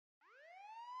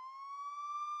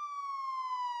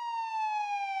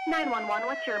911,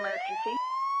 what's your emergency?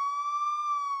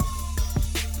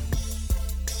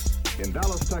 In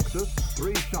Dallas, Texas,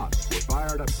 3 shots were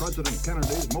fired at President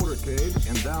Kennedy's motorcade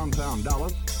in downtown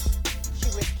Dallas. She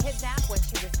was kidnapped when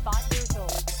she was 5 years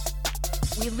old.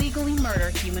 We legally murder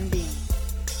human beings.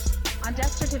 On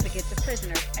death certificates of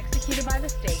prisoners executed by the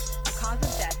state, the cause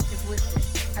of death is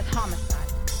listed as homicide.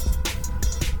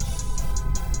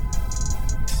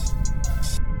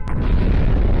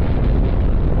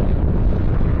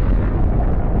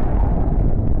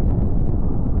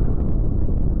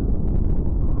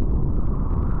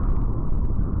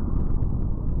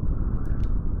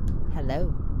 Hello.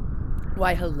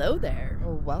 Why, hello there.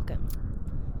 Welcome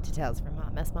to Tales from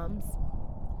Hot Mess Moms,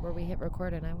 where we hit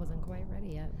record and I wasn't quite ready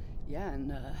yet. Yeah,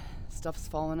 and stuff's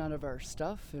falling out of our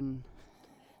stuff, and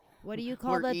What do you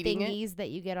call We're the eating it? thingies that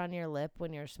you get on your lip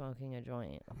when you're smoking a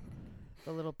joint?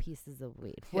 The little pieces of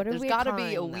weed. yeah, What are there's we got to calling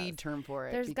be a those? weed term for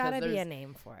it. There's because got to be a there's-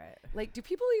 name for it. Like, do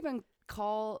people even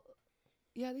call?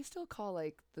 Yeah, they still call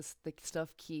like this the stuff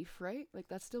keef, right? Like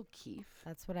that's still keef.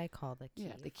 That's what I call the key.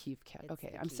 Yeah, the keef cat. It's Okay,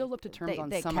 the I'm still keef. up to terms on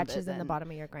that some catches of it in the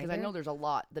bottom of your grinder. because I know there's a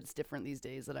lot that's different these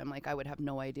days that I'm like I would have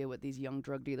no idea what these young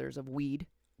drug dealers of weed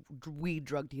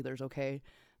drug dealers. Okay,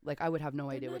 like I would have no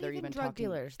idea They're what not they're even even drug talking.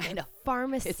 dealers. I They're know.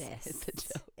 pharmacists It's a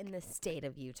joke. in the state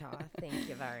of Utah. Thank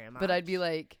you very much. But I'd be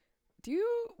like,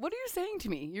 what are you saying to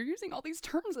me? You're using all these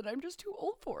terms and I'm just too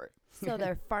old for it. So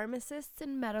they're pharmacists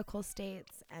in medical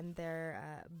states and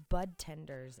they're bud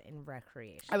tenders in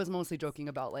recreation. I was mostly joking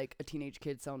about like a teenage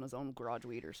kid selling his own garage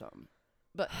weed or something.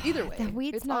 But either way, The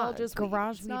weed's it's not all just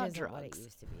garage It's weed not isn't drugs. what it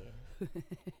used to be.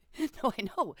 No, I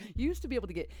know. You used to be able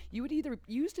to get. You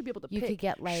used to be able to You pick could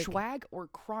get, like- swag or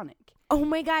chronic, Oh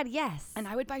my God, yes. and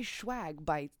I would buy swag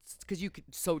because you could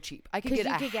so cheap. I could 'Cause get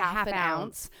you a could get half half an ounce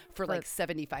ounce for like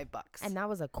 $75, And that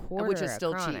was a quarter, which is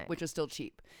still chronic. cheap. Which is still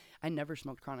cheap. I never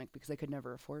smoked chronic because I could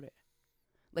never afford it.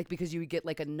 Like because you would get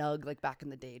like a nug, like back in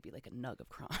the day, it'd be like a nug of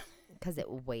chronic. Because it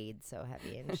weighed so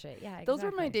heavy and shit. Yeah, exactly. Those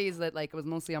were my days that like it was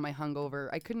mostly on my hungover.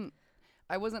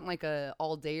 I wasn't like a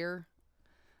all dayer.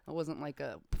 I wasn't like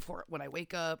a before when I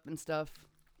wake up and stuff.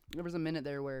 There was a minute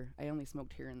there where I only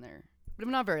smoked here and there, but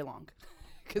not very long.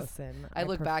 Because Listen, I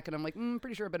look back and I'm like,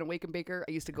 pretty sure I've been a wake and baker.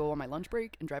 I used to go on my lunch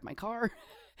break and drive my car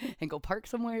and go park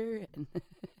somewhere. And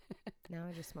Now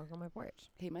I just smoke on my porch.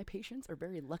 hey, my patients are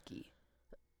very lucky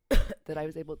that I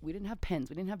was able. We didn't have pens.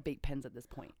 We didn't have vape pens at this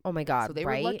point. Oh my God, So they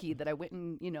right? were lucky that I went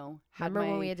and had Remember my.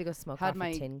 when we had to go smoke had off my-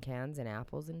 of tin cans and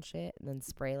apples and shit and then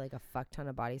spray like a fuck ton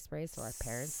of body spray so our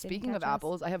parents didn't Speaking of catch us?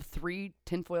 apples, I have 3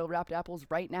 tinfoil wrapped apples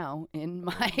right now in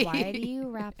my. Why do you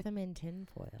wrap them in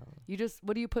tinfoil? You just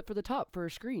what do you put for the top for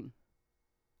a screen?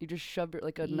 You just shove it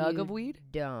like a nug of You weed.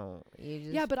 Don't. You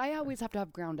just Yeah, but I always have to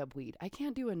have ground up weed. I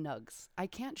can't do a nugs. I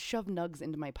can't shove nugs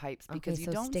into my pipes because okay, you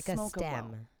so don't stick a smoke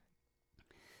stem. well,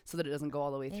 so that it doesn't go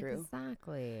all the way through.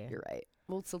 Exactly. You're right.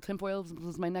 Well, so tinfoil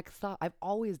was my next thought. I've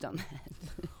always done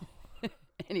that.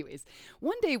 Anyways,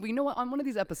 one day we know what on one of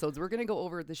these episodes we're gonna go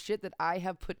over the shit that I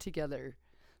have put together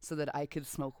so that I could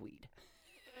smoke weed.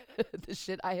 The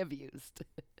shit I have used.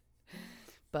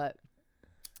 But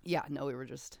yeah, no, we were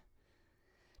just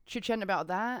chit-chatting about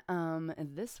that. And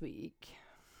this week,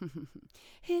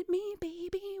 hit me,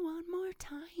 baby, one more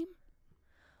time.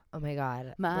 Oh my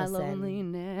God. My listen,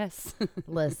 loneliness.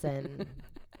 Listen.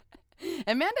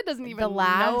 Amanda doesn't even The know a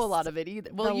last- lot of it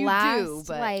either. Well, the you last, do,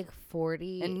 but like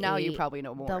 40. and now you probably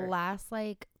know more. The last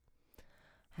like,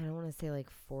 I don't want to say like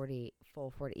 40, full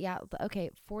 40. Yeah.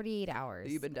 Okay. 48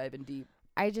 hours. You've been diving deep.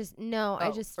 I just or feel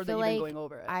that you've like been going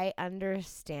over it. I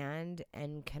understand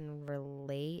and can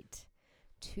relate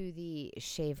to the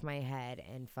shave my head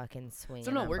and fucking swing. So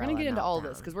an no, we're gonna umbrella get into all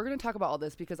this meltdown. because we're gonna talk about all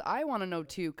this because I want to know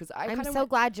too because I I'm kind of so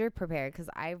glad you're prepared because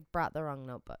I brought the wrong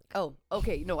notebook. Oh,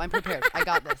 okay. No, I'm prepared. I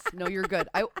got this. No, you're good.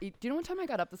 Do you know what time I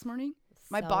got up this morning?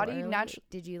 My So body early? naturally.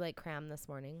 Did you like cram this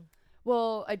morning?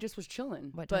 Well, I just was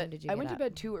chilling. What but time did you I get went up? to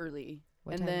bed too early.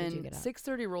 What and time then did you get up?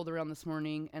 6:30 rolled around this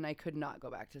morning, and I could not go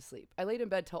back to sleep. I laid in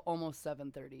bed till almost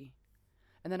 7:30,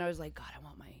 and then I was like, God, I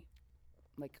want my,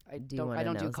 like, I Do you don't wanna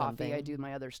do know coffee. I something? do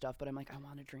my other stuff, but I'm like, I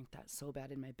want to drink that so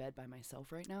bad in my bed by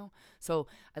myself right now. So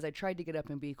as I tried to get up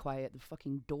and be quiet, the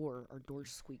fucking our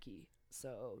door's squeaky.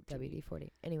 So Jimmy- WD-40.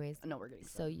 Anyways, no, we're getting.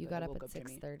 so you got up at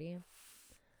 6:30.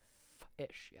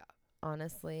 Ish, yeah.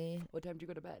 Honestly, What time did you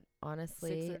go to bed?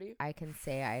 6:30? I can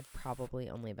say I'd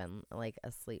probably only been like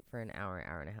asleep for an hour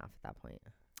and a half at that point.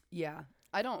 Yeah,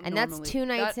 I don't. And normally, that's 2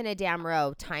 nights in a damn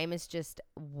row. Time is just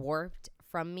warped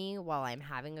from me while I'm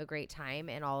having a great time,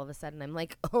 and all of a sudden I'm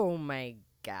like, oh my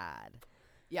God.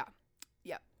 Yeah.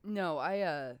 No,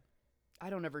 I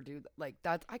don't ever do like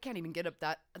that. I can't even get up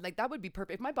that, like, that would be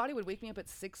perfect. If my body would wake me up at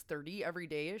 6:30 every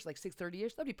day-ish, like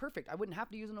 6:30-ish, that'd be perfect. I wouldn't have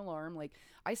to use an alarm. Like,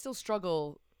 I still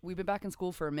struggle. We've been back in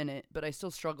school for a minute, but I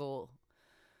still struggle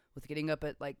with getting up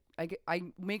at, like, I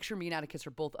make sure me and Atticus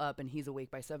are both up and he's awake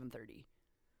by 7:30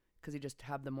 because you just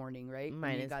have the morning, right?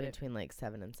 Mine is between like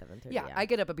 7 and 7:30. Yeah, I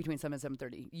get up at between 7 and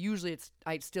 7:30. Usually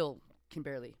I still can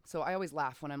barely. So I always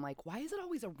laugh when I'm like, why is it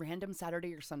always a random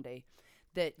Saturday or Sunday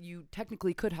that you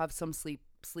technically could have some sleep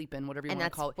in, whatever you want to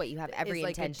call it. And that's what you have every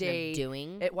intention of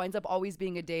doing. It winds up always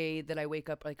being a day that I wake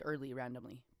up like early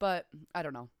randomly. But I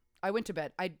don't know. I went to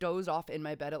bed. I dozed off in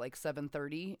my bed at like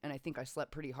 7:30, and I think I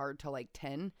slept pretty hard till like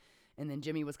 10. And then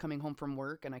Jimmy was coming home from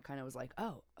work, and I kind of was like,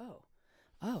 oh,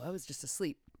 I was just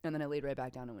asleep. And then I laid right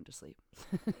back down and went to sleep.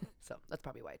 So that's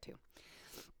probably why too.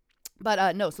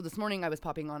 But no, so this morning I was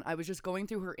popping on. I was just going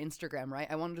through her Instagram, right?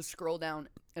 I wanted to scroll down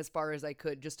as far as I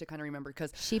could just to kind of remember,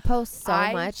 because she posts so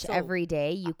much every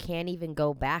day. You can't even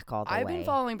go back all the way. I've been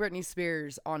following Britney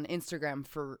Spears on Instagram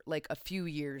for like a few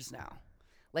years now.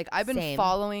 Like, I've been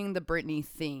following the Britney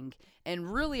thing,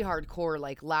 and really hardcore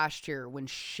like last year when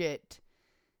shit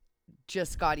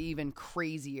just got even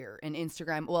crazier in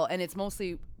Instagram. Well, and it's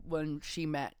mostly when she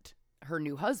met her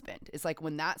new husband. It's like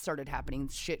when that started happening,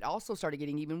 shit also started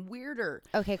getting even weirder.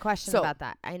 Okay, question about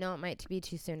that. I know it might be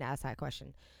too soon to ask that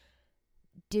question.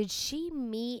 Did she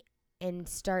meet and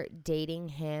start dating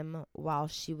him while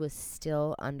she was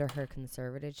still under her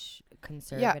conservatorship?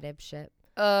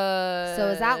 So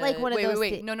is that like one of those?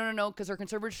 Wait. No. Because her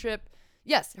conservatorship,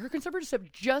 yes, her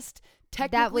conservatorship just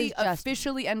technically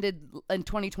officially ended in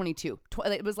 2022.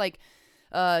 It was like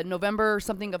November or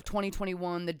something of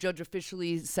 2021. The judge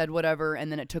officially said whatever,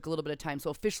 and then it took a little bit of time. So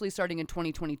officially starting in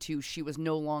 2022, she was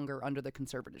no longer under the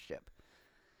conservatorship.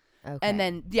 Okay. And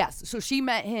then yes, so she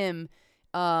met him.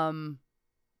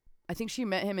 I think she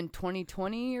met him in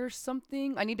 2020 or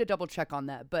something. I need to double check on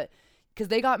that, but because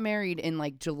they got married in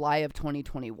like July of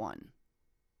 2021.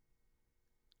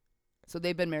 So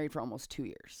they've been married for almost 2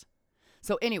 years.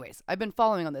 So anyways, I've been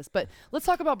following on this, but let's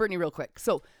talk about Britney real quick.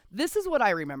 So this is what I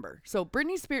remember. So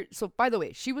Britney Spears, so by the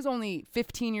way, she was only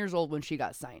 15 years old when she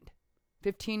got signed.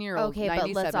 15-year-old, okay,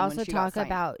 97 but let's also talk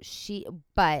about she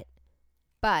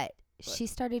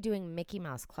started doing Mickey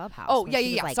Mouse Clubhouse. Oh,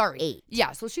 yeah. Like sorry. 8.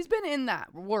 Yeah, so she's been in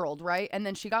that world, right? And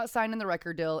then she got signed in the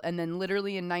record deal, and then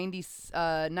literally in 99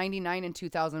 and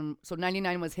 2000, so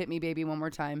 99 was Hit Me Baby One More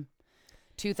Time.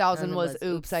 2000 was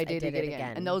Oops, I Did It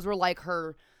Again. And those were like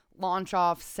her launch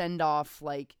off, send off,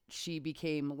 like she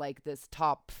became like this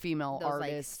top female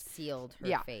artist. Like, sealed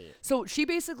her fate. So she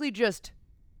basically just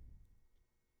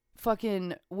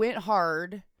fucking went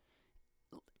hard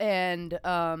and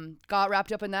got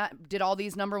wrapped up in that, did all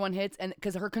these number one hits, and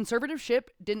because her conservatorship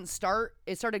didn't start,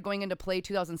 it started going into play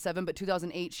 2007, but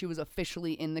 2008 she was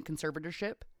officially in the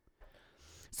conservatorship.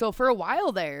 So for a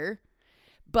while there,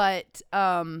 but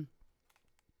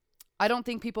I don't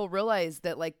think people realize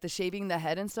that, like, the shaving the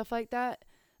head and stuff like that.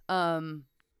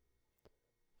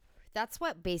 That's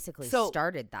what basically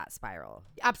started that spiral.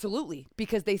 Absolutely.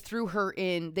 Because they threw her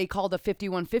in, they called a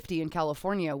 5150 in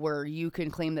California, where you can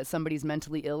claim that somebody's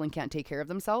mentally ill and can't take care of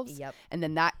themselves. Yep. And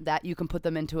then that you can put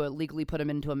them into legally put them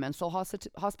into a mental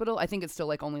hospital. I think it's still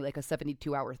like only like a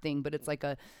 72-hour thing, but it's like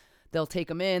they'll take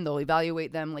them in, they'll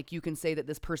evaluate them. Like, you can say that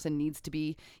this person needs to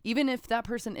be, even if that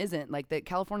person isn't, like, that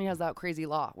California has that crazy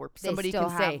law where somebody can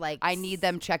say, like, I need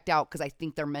them checked out because I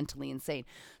think they're mentally insane.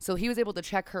 So he was able to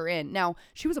check her in. Now,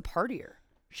 she was a partier.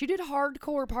 She did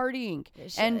hardcore partying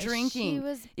and drinking.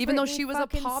 Even though she was a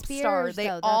pop star, they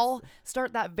all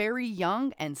start that very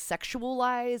young and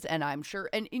sexualized. And I'm sure,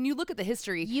 and you look at the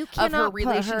history of her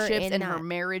relationships and her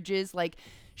marriages, like,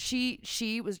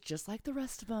 she was just like the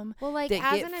rest of them. Well, like,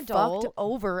 that as get an adult, fucked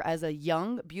over as a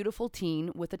young, beautiful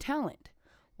teen with a talent.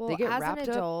 Well, they get as wrapped an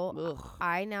adult, up.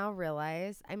 I now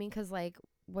realize, I mean, because, like,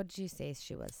 what did you say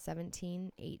she was,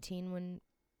 17, 18 when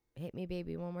Hit Me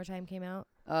Baby One More Time came out?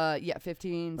 Yeah,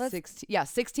 15, 16. Yeah,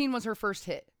 16 was her first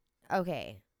hit.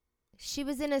 Okay. She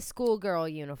was in a schoolgirl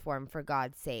uniform, for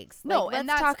God's sakes. No, like, and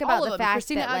let's that's talk about all the of them. fact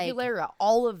Christina that, Aguilera,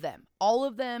 all of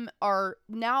them are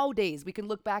nowadays. We can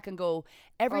look back and go,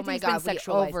 everything's been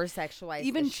sexualized. We over-sexualized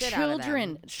even the shit children.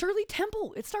 Out of them. Shirley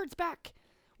Temple. It starts back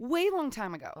way long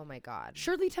time ago. Oh my God,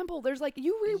 Shirley Temple. There's like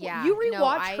you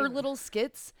rewatch her little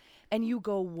skits and you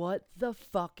go, what the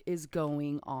fuck is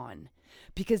going on?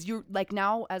 Because you're like,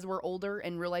 now as we're older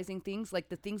and realizing things, like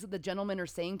the things that the gentlemen are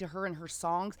saying to her in her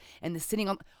songs and the sitting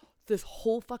on this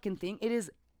whole fucking thing, it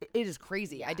is It is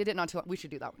crazy. Yeah. I did it not too long. We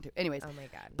should do that one too. Anyways. Oh my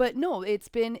God. But no,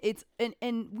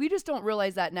 and we just don't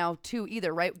realize that now too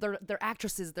either, right? They're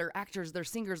actresses, they're actors, they're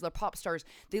singers, they're pop stars.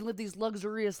 They live these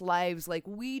luxurious lives. Like,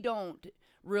 we don't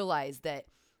realize that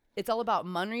it's all about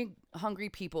money hungry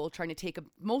people trying to take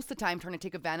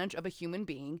advantage of a human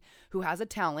being who has a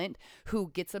talent, who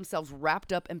gets themselves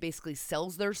wrapped up and basically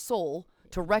sells their soul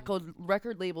to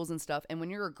record labels and stuff. And when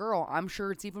you're a girl, I'm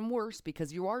sure it's even worse,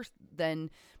 because you are then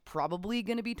probably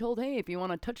going to be told, hey, if you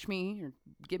want to touch me or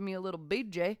give me a little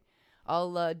BJ,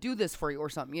 I'll do this for you or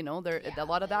something. You know, there's a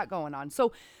lot of that going on.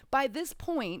 So by this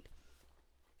point,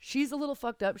 she's a little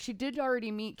fucked up. She did already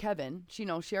meet Kevin. She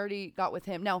already got with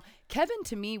him. Now, Kevin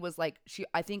to me was like,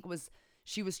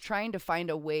 she was trying to find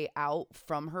a way out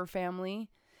from her family,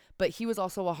 but he was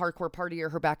also a hardcore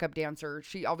partier, her backup dancer.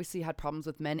 She obviously had problems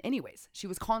with men anyways. She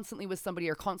was constantly with somebody,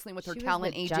 or constantly with her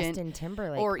talent agent. Justin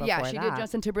Timberlake. Or yeah, she that. did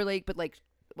Justin Timberlake, but like,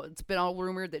 it's been all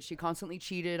rumored that she constantly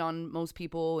cheated on most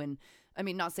people. And I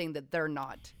mean, not saying that they're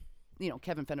not,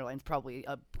 Kevin Federline's probably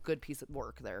a good piece of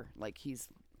work there. Like, he's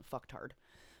fucked hard.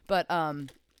 But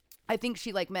I think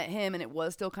she like met him and it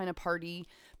was still kind of party,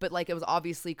 but like it was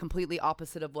obviously completely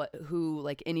opposite of who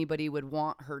like anybody would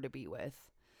want her to be with.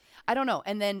 I don't know.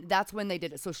 And then that's when they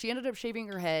did it. So she ended up shaving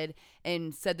her head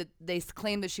and said that they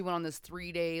claimed that she went on this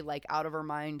 3-day like out of her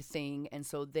mind thing. And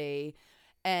so the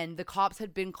cops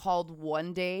had been called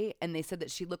one day and they said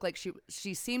that she looked like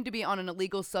she seemed to be on an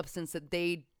illegal substance that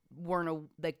they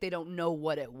they don't know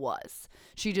what it was.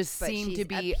 She just seemed to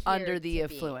be under the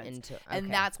influence.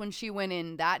 And that's when she went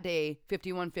in that day,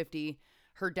 5150.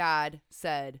 Her dad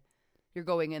said, you're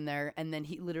going in there. And then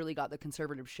he literally got the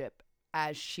conservatorship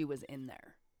as she was in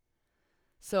there.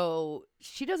 So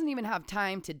she doesn't even have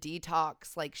time to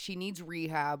detox. Like, she needs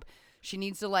rehab. She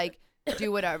needs to like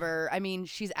do whatever. I mean,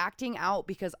 she's acting out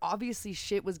because obviously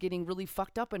shit was getting really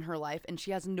fucked up in her life and she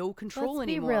has no control Let's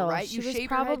anymore, be real. right? She You was shave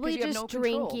probably your head 'cause you just have no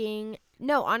control. drinking.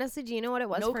 No, honestly, do you know what it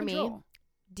was No for me? control.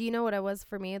 Do you know what it was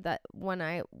for me? That what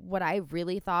I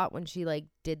really thought when she like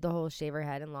did the whole shave her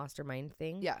head and lost her mind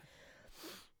thing. Yeah.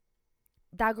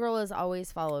 That girl is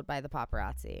always followed by the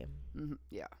paparazzi. Mm-hmm.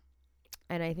 Yeah.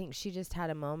 And I think she just had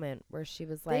a moment where she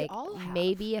was They like, all have.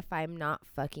 maybe if I'm not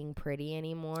fucking pretty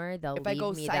anymore, they'll If I leave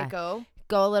go me psycho.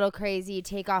 go a little crazy,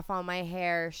 take off all my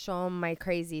hair, show them my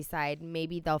crazy side.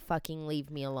 Maybe they'll fucking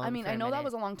leave me alone. I mean, for I a know that minute.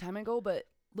 was a long time ago, but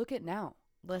look at now.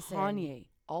 Listen, Kanye,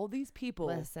 all these people.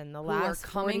 Listen, the who are last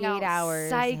coming 48 out hours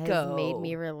psycho. has made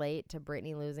me relate to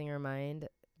Britney losing her mind.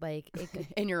 Like, it could,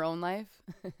 In your own life.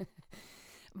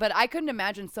 But I couldn't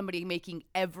imagine somebody making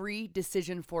every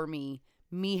decision for me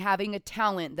having a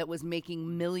talent that was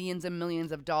making millions and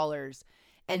millions of dollars.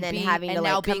 and then being, having and to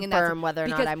now like being in that, confirm whether or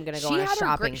not because I'm going to go she on a had her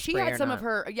shopping she spree had or some not. of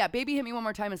her, Baby Hit Me One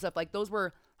More Time and stuff. Like, those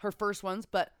were her first ones.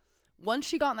 But once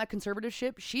she got in that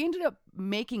conservatorship, she ended up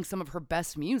making some of her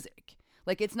best music.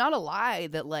 Like, it's not a lie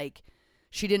that like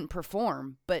she didn't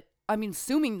perform, but I mean,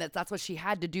 assuming that that's what she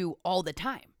had to do all the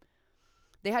time.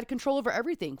 They had control over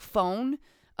everything. Phone,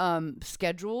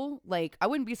 schedule. Like, I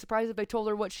wouldn't be surprised if I told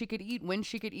her what she could eat, when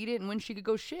she could eat it, and when she could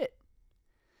go shit.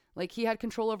 Like, he had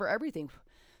control over everything.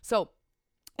 So,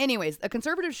 anyways, a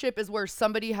conservatorship is where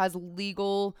somebody has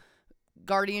legal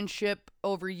guardianship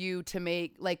over you to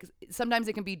make, like, sometimes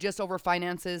it can be just over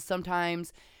finances.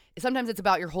 Sometimes it's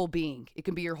about your whole being. It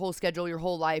can be your whole schedule, your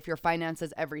whole life, your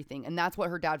finances, everything. And that's what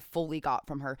her dad fully got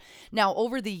from her. Now,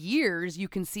 over the years, you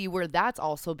can see where that's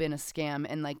also been a scam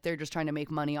and like they're just trying to make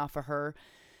money off of her.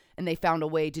 And they found a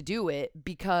way to do it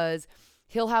because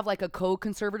he'll have like a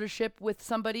co-conservatorship with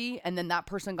somebody and then that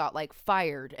person got like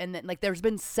fired. And then like there's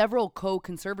been several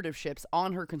co-conservatorships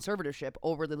on her conservatorship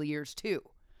over the years too.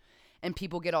 And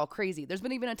people get all crazy. There's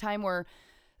been even a time where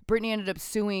Britney ended up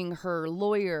suing her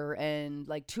lawyer and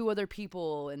like 2 other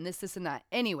people and this and that.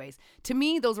 Anyways, to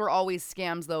me, those were always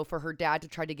scams though for her dad to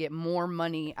try to get more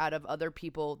money out of other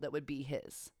people that would be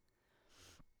his.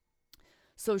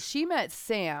 So she met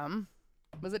Sam.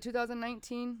 Was it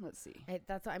 2019? Let's see.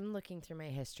 That's what I'm looking through my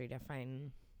history to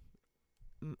find.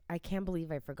 I can't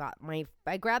believe I forgot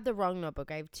I grabbed the wrong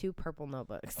notebook. I have 2 purple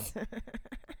notebooks.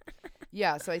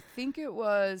 Yeah, so I think it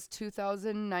was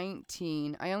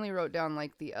 2019. I only wrote down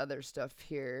like the other stuff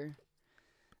here.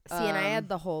 See, and I had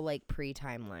the whole like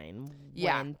pre-timeline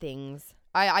when things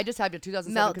I just had the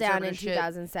 2007 meltdown in conservatorship,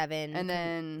 2007, and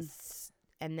then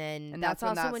and that's that's when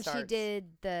also that when she starts. did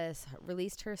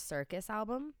released her circus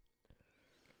album.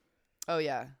 Oh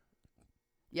yeah.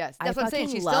 Yes, I that's what I'm saying.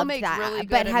 fucking She still loved makes that. really good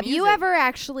But have you music. ever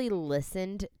actually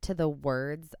listened to the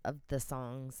words of the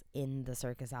songs in the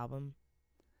circus album?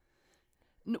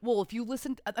 Well, if you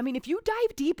listen, I mean, if you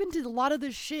dive deep into a lot of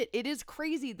this shit, it is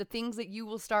crazy the things that you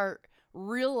will start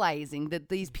realizing that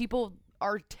these people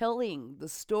are telling the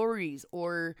stories,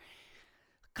 or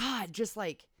God, just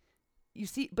like you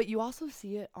see, but you also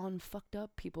see it on fucked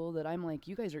up people that I'm like,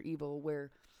 you guys are evil,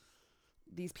 where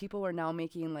these people are now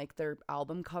making like their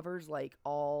album covers like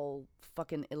all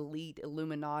fucking elite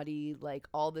Illuminati, like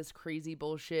all this crazy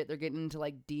bullshit. They're getting into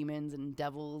like demons and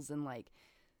devils, and like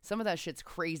some of that shit's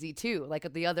crazy too, like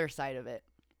at the other side of it.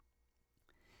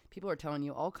 People are telling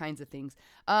you all kinds of things.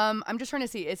 I'm just trying to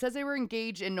see. It says they were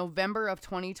engaged in November of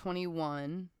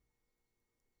 2021.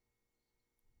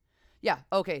 Yeah,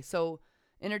 okay, so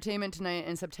Entertainment Tonight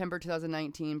in September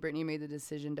 2019, Britney made the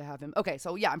decision to have him. Okay,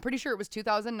 so yeah, I'm pretty sure it was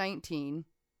 2019.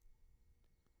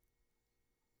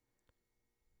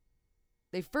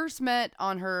 They first met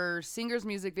on her Singer's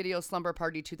music video Slumber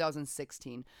Party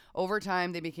 2016. Over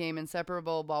time, they became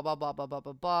inseparable, blah, blah, blah, blah, blah,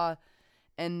 blah, blah.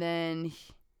 And then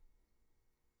he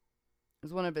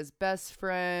was one of his best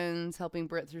friends, helping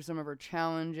Brit through some of her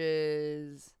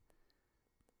challenges.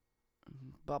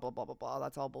 Blah, blah, blah, blah, blah.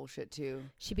 That's all bullshit, too.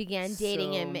 She began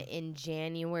dating him in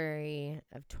January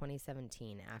of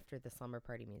 2017 after the Slumber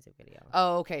Party music video.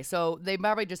 Oh, okay. So they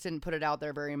probably just didn't put it out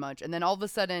there very much. And then all of a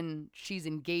sudden, she's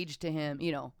engaged to him.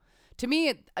 You know, to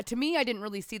me, I didn't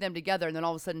really see them together. And then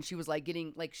all of a sudden, she was like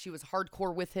getting, like, she was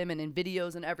hardcore with him and in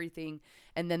videos and everything.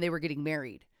 And then they were getting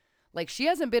married. Like, he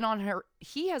has not been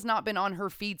on her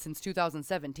feed since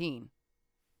 2017.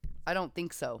 I don't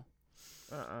think so.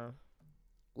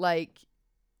 Like,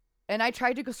 and I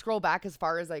tried to go scroll back as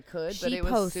far as I could, but it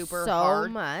was super hard.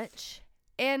 So much.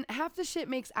 And half the shit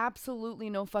makes absolutely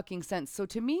no fucking sense. So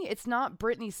to me, it's not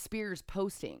Britney Spears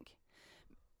posting.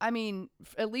 I mean,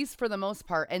 at least for the most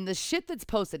part. And the shit that's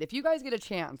posted, if you guys get a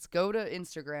chance, go to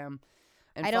Instagram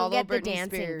and I follow don't get Britney the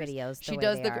dancing Spears. videos. She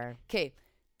does the. Okay,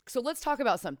 so let's talk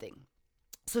about something.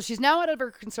 So she's now out of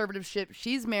her conservatorship.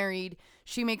 She's married.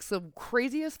 She makes the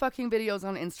craziest fucking videos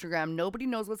on Instagram. Nobody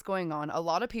knows what's going on. A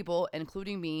lot of people,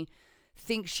 including me,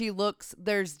 think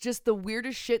there's just the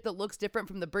weirdest shit that looks different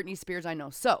from the Britney Spears I know.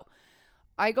 So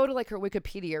I go to like her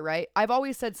Wikipedia, right? I've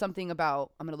always said something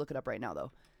about, I'm going to look it up right now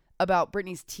though, about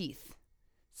Britney's teeth.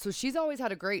 So she's always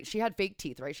had she had fake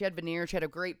teeth, right? She had veneers. She had a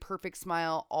great, perfect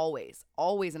smile, always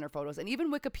in her photos. And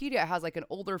even Wikipedia has like an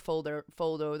older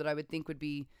photo that I would think would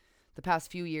be the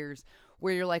past few years,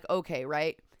 where you're like, okay,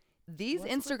 right? These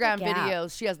Instagram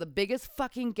videos, she has the biggest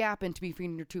fucking gap in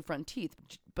between her two front teeth.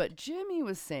 But Jimmy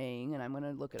was saying, and I'm going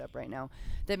to look it up right now,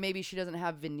 that maybe she doesn't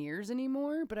have veneers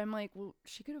anymore. But I'm like, well,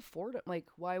 she could afford it. Like,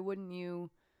 why wouldn't you?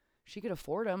 She could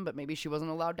afford them, but maybe she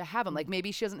wasn't allowed to have them. Like,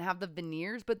 maybe she doesn't have the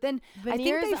veneers. But then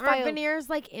aren't veneers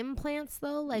like implants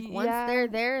though? Like once they're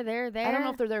there, they're there. I don't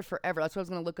know if they're there forever. That's what I was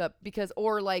going to look up, because,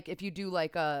 or like if you do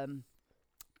like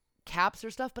caps or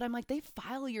stuff. But I'm like, they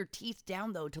file your teeth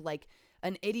down though to like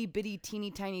an itty bitty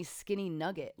teeny tiny skinny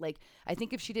nugget. Like, I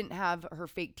think if she didn't have her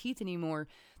fake teeth anymore,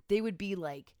 they would be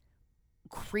like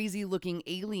crazy looking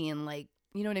alien, like,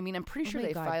 you know what I mean? I'm pretty sure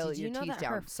they file your teeth down. Did you know that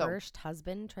her first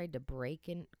husband tried to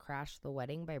crash the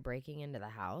wedding by breaking into the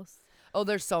house? Oh,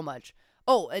 there's so much.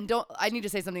 Oh, and I need to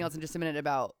say something else in just a minute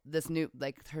about this new,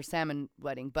 like her salmon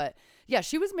wedding. But yeah,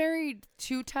 she was married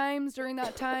 2 times during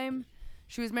that time.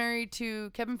 She was married to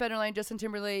Kevin Federline, Justin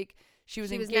Timberlake. She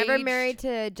was never married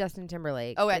to Justin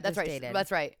Timberlake. Oh, right. That's right. Dated.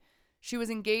 That's right. She was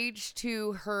engaged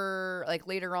to her, like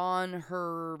later on,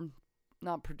 her,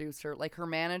 not producer, like her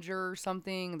manager or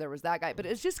something. There was that guy. But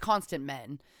it's just constant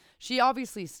men. She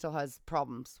obviously still has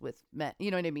problems with men.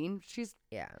 You know what I mean?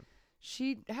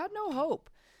 She had no hope.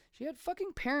 She had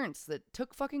fucking parents that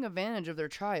took fucking advantage of their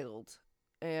child.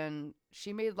 And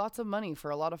she made lots of money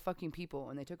for a lot of fucking people,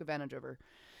 and they took advantage of her.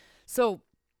 So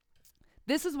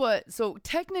so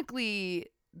technically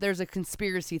there's a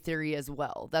conspiracy theory as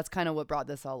well. That's kind of what brought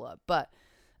this all up. But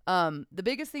the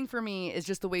biggest thing for me is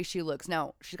just the way she looks.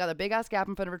 Now, she's got a big ass gap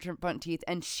in front of her front teeth,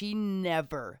 and she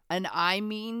never, and I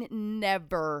mean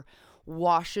never,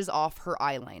 washes off her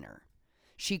eyeliner.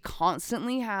 She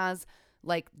constantly has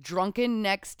like drunken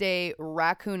next day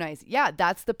raccoon eyes. Yeah,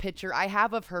 that's the picture I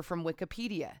have of her from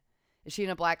Wikipedia. Is she in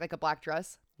a black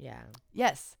dress? Yeah.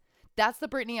 Yes. That's the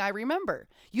Britney I remember.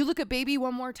 You look at Baby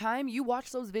One More Time, you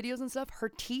watch those videos and stuff, her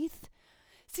teeth.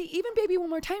 See, even Baby One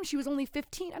More Time, she was only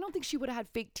 15. I don't think she would have had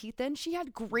fake teeth then. She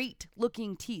had great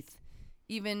looking teeth,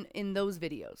 even in those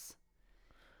videos.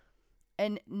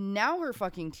 And now her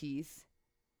fucking teeth.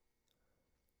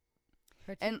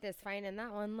 Her teeth is fine in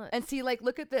that one, look. And see, like,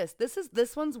 look at this.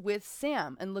 This one's with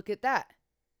Sam, and look at that.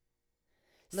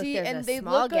 Look, see, and they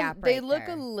look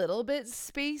a little bit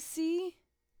spacey.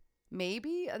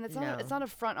 Maybe, and it's not a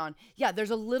front on. Yeah,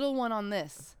 there's a little one on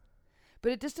this,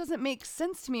 but it just doesn't make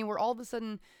sense to me. Where all of a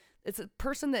sudden, it's a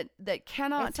person that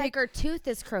cannot take. Like her tooth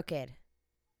is crooked.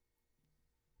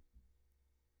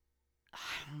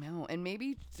 No, and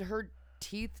maybe her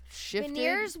teeth shifted.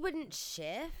 Veneers wouldn't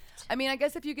shift. I mean, I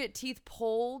guess if you get teeth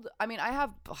pulled, I mean, I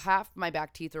have half my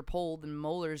back teeth are pulled and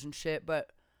molars and shit,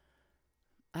 but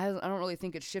I don't really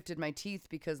think it shifted my teeth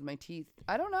because my teeth,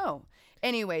 I don't know.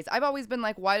 Anyways, I've always been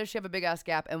like, why does she have a big ass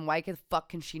gap and why the fuck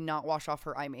can she not wash off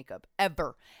her eye makeup?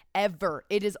 Ever.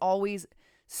 It is always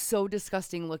so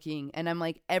disgusting looking. And I'm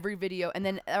like, every video, and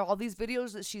then all these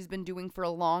videos that she's been doing for a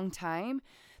long time,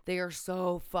 they are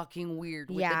so fucking weird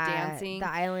with the dancing, the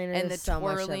eyeliner and the is so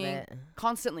twirling. much of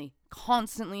it.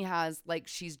 Constantly has, like,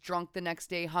 she's drunk the next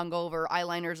day, hungover,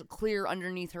 eyeliners clear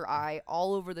underneath her eye,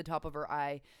 all over the top of her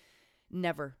eye.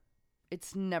 Never.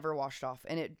 It's never washed off,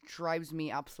 and it drives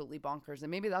me absolutely bonkers.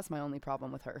 And maybe that's my only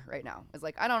problem with her right now. It's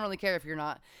like, I don't really care if you're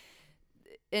not.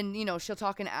 And, you know, she'll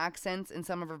talk in accents in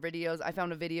some of her videos. I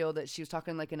found a video that she was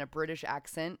talking like in a British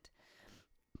accent.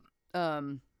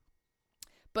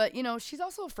 But, you know, she's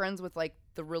also friends with, like,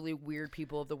 the really weird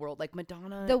people of the world, like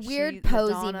Madonna. The weird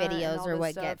posy Madonna videos are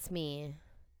what stuff. gets me.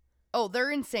 Oh,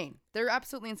 they're insane. They're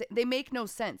absolutely insane. They make no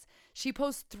sense. She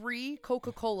posts 3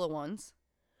 Coca-Cola ones.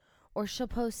 Or she'll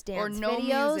post dance no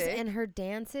videos, music. and her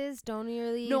dances don't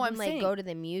really No, even, I'm like, saying, go to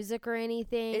the music or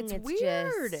anything. It's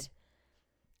weird. Just...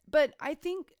 But I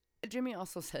think Jimmy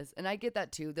also says, and I get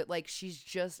that too, that, like, she's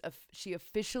just, she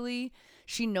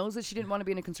knows that she didn't want to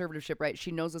be in a conservatorship, right?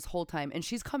 She knows this whole time, and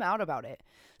she's come out about it.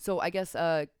 So I guess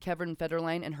Kevin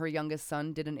Federline and her youngest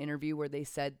son did an interview where they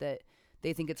said that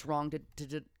they think it's wrong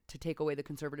to take away the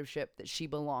conservatorship, that she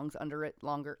belongs under it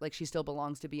longer. Like, she still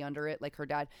belongs to be under it. Like, her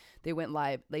dad, they went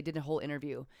live. They did a whole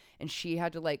interview, and she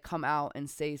had to, like, come out and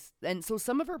say, and so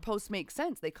some of her posts make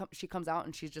sense. She comes out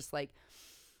and she's just like,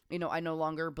 you know, I no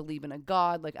longer believe in a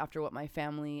God, like, after what my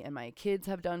family and my kids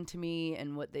have done to me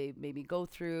and what they made me go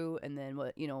through, and then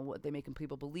what they make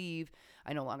people believe.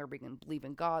 I no longer believe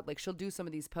in God. Like, she'll do some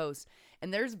of these posts,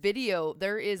 and there is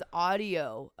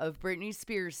audio of Britney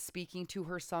Spears speaking to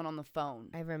her son on the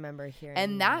phone. I remember hearing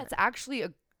and that's actually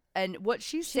and what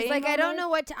she's saying, like, I don't know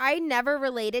what I never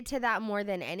related to that more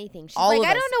than anything. She's All like, of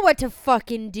I us. don't know what to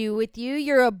fucking do with you.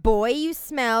 You're a boy. You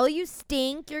smell. You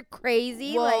stink. You're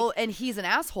crazy. Well, like, and he's an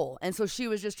asshole. And so she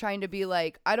was just trying to be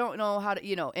like, I don't know how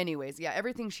to, anyways. Yeah,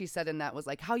 everything she said in that was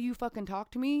like, how you fucking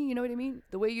talk to me. You know what I mean?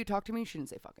 The way you talk to me, she didn't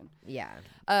say fucking. yeah.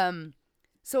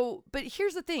 So, but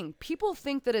here's the thing. People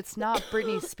think that it's not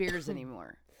Britney Spears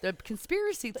anymore. The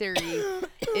conspiracy theory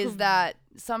is that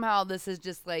somehow this is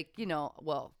just like,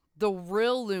 the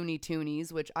real Looney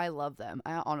Toonies, which I love them.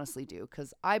 I honestly do,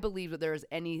 because I believe that there is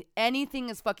anything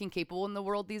is fucking capable in the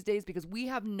world these days, because we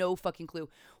have no fucking clue.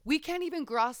 We can't even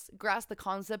grasp the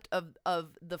concept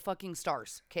of the fucking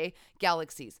stars, okay?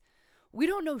 Galaxies. We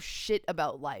don't know shit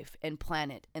about life and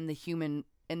planet and the human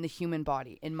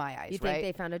body, in my eyes, You think right?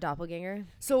 they found a doppelganger?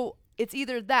 So it's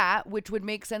either that, which would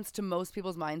make sense to most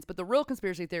people's minds, but the real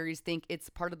conspiracy theories think it's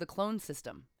part of the clone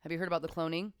system. Have you heard about the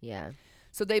cloning? Yeah.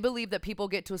 So they believe that people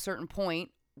get to a certain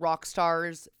point, rock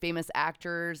stars, famous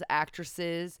actors,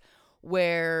 actresses,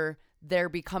 where they're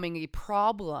becoming a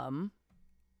problem.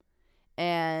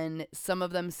 And some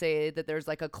of them say that there's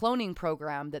like a cloning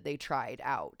program that they tried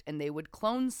out, and they would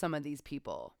clone some of these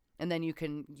people. And then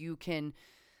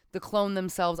the clone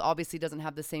themselves obviously doesn't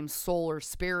have the same soul or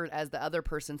spirit as the other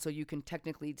person. So you can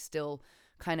technically still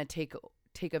kind of take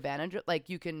advantage of, like,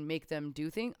 you can make them do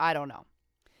things. I don't know.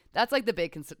 That's like the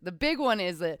big one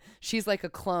is that she's like a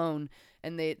clone,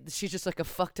 and she's just like a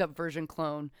fucked up version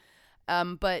clone.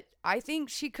 But I think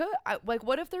she could, like,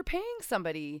 what if they're paying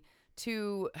somebody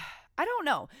to, I don't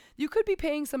know. You could be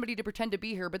paying somebody to pretend to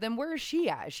be her, but then where is she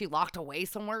at? Is she locked away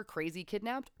somewhere, crazy,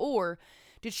 kidnapped? Or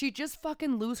did she just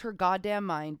fucking lose her goddamn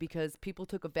mind because people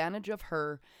took advantage of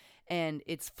her, and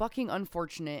it's fucking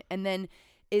unfortunate? And then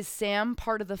is Sam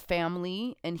part of the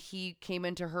family, and he came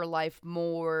into her life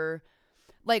more...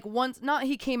 Like, not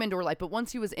he came into her life, but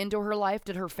once he was into her life,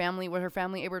 was her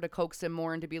family able to coax him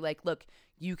more and to be like, look,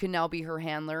 you can now be her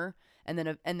handler? And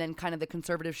then kind of the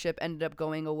conservatorship ended up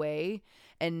going away.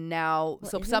 And now,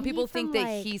 so some people think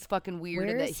that he's fucking weird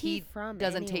and that he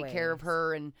doesn't take care of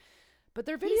her. But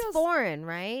their videos. He's foreign,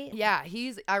 right? Yeah,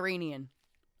 he's Iranian.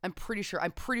 I'm pretty sure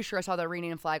I saw the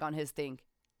Iranian flag on his thing.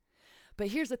 But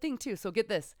here's the thing too. So get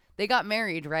this. They got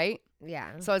married, right?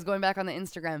 Yeah. So I was going back on the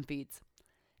Instagram feeds.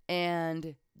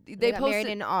 And they got married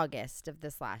in August of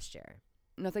this last year.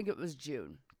 No, I think it was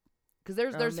June. Because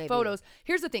there's photos.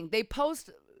 Here's the thing. They post,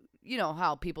 you know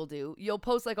how people do. You'll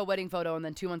post like a wedding photo and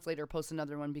then 2 months later post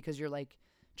another one because you're like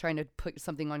trying to put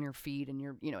something on your feed and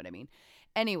you know what I mean.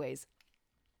 Anyways,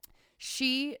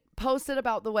 she posted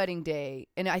about the wedding day.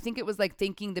 And I think it was like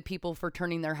thanking the people for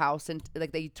turning their house and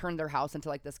like they turned their house into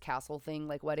like this castle thing,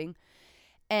 like wedding.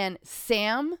 And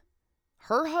Sam,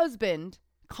 Her husband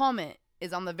comment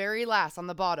is on the very last, on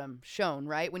the bottom, shown,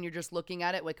 right? When you're just looking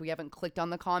at it, like we haven't clicked on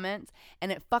the comments.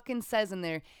 And it fucking says in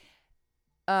there,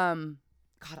 God,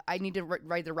 I need to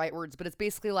write the right words, but it's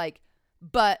basically like,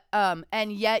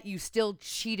 and yet you still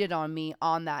cheated on me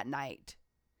on that night.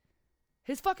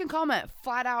 His fucking comment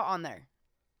flat out on there.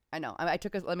 I know. I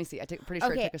took a, let me see. Pretty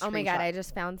sure I took a screenshot. Oh my God, I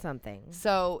just found something.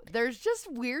 So there's just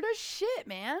weird as shit,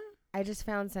 man. I just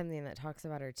found something that talks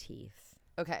about her teeth.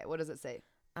 Okay, what does it say?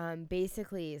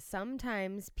 Basically,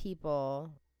 sometimes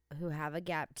people who have a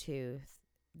gap tooth,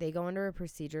 they go under a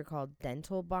procedure called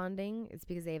dental bonding. It's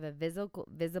because they have a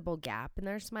visible gap in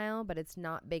their smile, but it's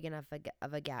not big enough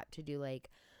of a gap to do like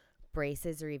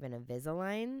braces or even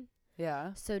Invisalign.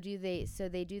 Yeah. So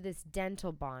they do this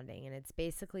dental bonding, and it's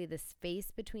basically the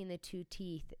space between the two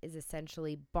teeth is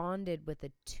essentially bonded with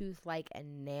a tooth-like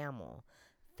enamel,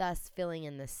 thus filling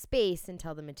in the space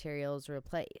until the material is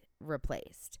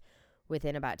replaced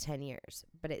within about 10 years.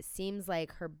 But it seems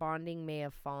like her bonding may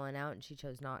have fallen out and she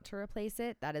chose not to replace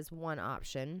it. That is one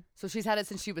option. So she's had it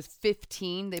since she was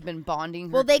 15. They've been bonding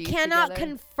her Well, they teeth cannot together.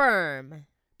 Confirm.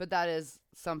 But that is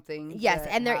something. Yes,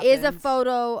 and there is a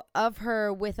photo of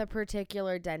her with a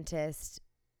particular dentist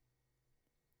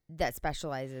that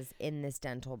specializes in this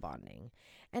dental bonding.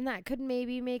 And that could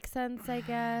maybe make sense, I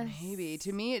guess. Maybe.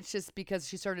 To me, it's just because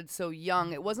she started so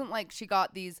young. It wasn't like she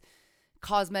got these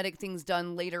cosmetic things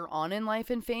done later on in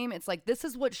life and fame. It's like, this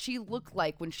is what she looked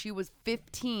like when she was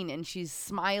 15 and she's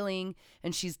smiling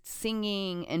and she's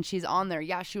singing and she's on there.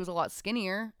 Yeah, she was a lot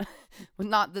skinnier.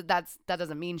 Not that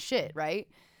doesn't mean shit, right?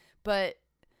 But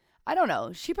I don't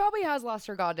know. She probably has lost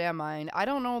her goddamn mind. I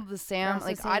don't know the Sam.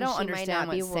 Like, I don't understand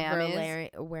what Sam is.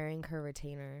 Wearing her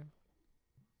retainer.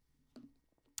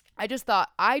 I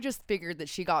just figured that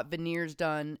she got veneers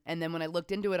done. And then when I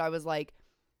looked into it, I was like,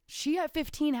 she at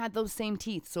 15 had those same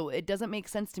teeth. So it doesn't make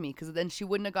sense to me, because then she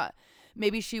wouldn't have got,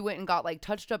 maybe she went and got like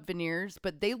touched up veneers,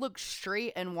 but they look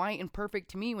straight and white and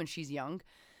perfect to me when she's young.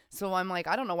 So I'm like,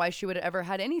 I don't know why she would have ever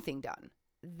had anything done.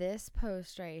 This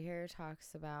post right here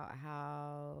talks about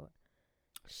how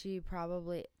she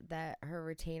probably, that her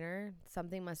retainer,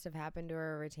 something must have happened to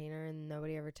her retainer and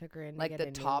nobody ever took her in. Like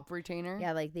the top retainer?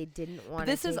 Yeah, like they didn't want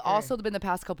to. This has also been the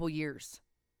past couple years.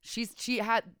 She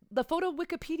had the photo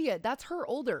Wikipedia. That's her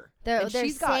older. They're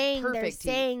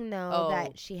saying though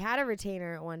that she had a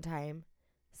retainer at one time.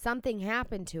 Something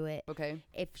happened to it. Okay.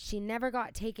 If she never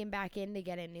got taken back in to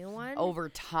get a new one. Over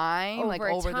time? Like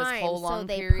over this whole long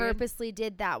period? So they purposely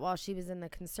did that while she was in the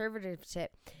conservatorship.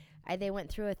 They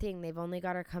went through a thing. They've only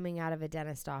got her coming out of a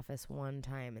dentist office one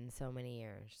time in so many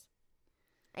years.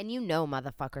 And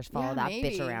motherfuckers follow that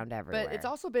bitch around everywhere. But it's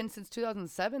also been since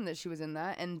 2007 that she was in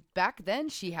that. And back then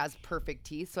she has perfect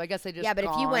teeth. So I guess they just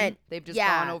if you went, they've just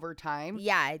gone over time.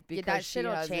 Yeah, that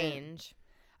shit'll change.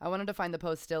 I wanted to find the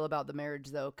post still about the marriage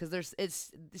though, because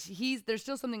there's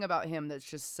still something about him that's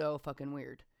just so fucking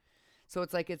weird. So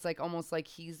it's like almost like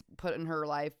he's put in her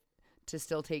life to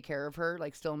still take care of her,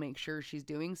 like still make sure she's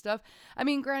doing stuff. I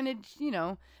mean, granted,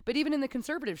 but even in the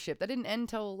conservatorship, that didn't end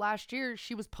till last year.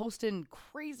 She was posting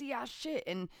crazy ass shit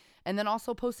and then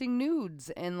also posting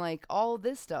nudes and like all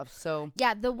this stuff. So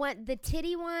yeah, the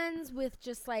titty ones with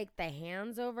just like the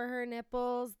hands over her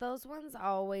nipples, those ones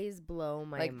always blow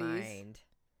my mind. These?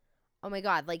 Oh my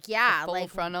God, like yeah, full like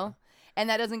frontal. And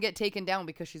that doesn't get taken down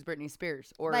because she's Britney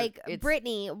Spears. Or like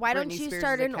Britney, why don't you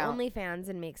start an account. OnlyFans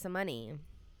and make some money?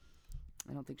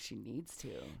 I don't think she needs to.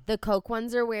 The Coke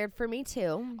ones are weird for me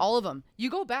too. All of them. You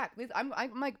go back. I'm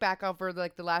like back over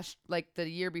like the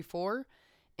year before,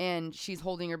 and she's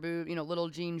holding her boob. Little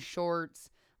jean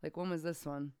shorts. Like when was this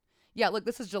one? Yeah, look,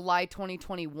 this is July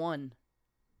 2021.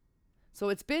 So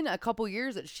it's been a couple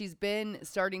years that she's been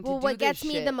starting to do this shit. Well, what gets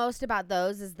me the most about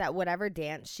those is that whatever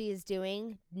dance she is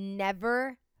doing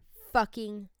never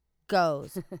fucking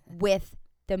goes with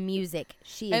the music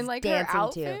she is like dancing her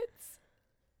outfits?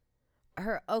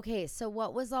 Okay, so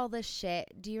what was all this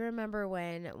shit? Do you remember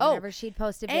whenever she'd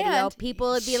post a video, people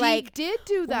would be like, she did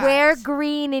do that. Wear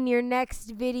green in your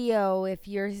next video if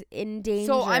you're in danger.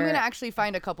 So I'm going to actually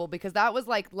find a couple because that was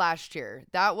like last year.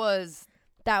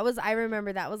 I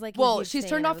remember that was like, well, she's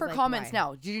turned off her comments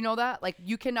now. Did you know that? Like,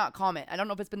 you cannot comment. I don't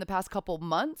know if it's been the past couple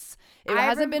months. It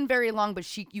hasn't been very long,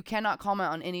 but you cannot comment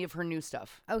on any of her new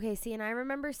stuff. Okay, see, and I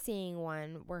remember seeing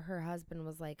one where her husband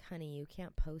was like, honey, you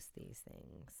can't post these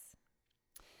things.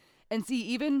 And see,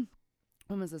 even,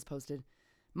 when was this posted?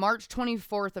 March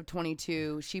 24th of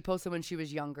 22, she posted when she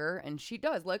was younger, and she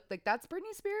does look like that's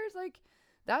Britney Spears. Like,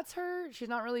 that's her. She's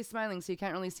not really smiling, so you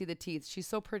can't really see the teeth. She's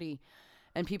so pretty.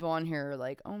 And people on here are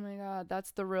like, oh my God,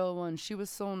 that's the real one. She was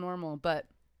so normal. But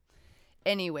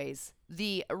anyways,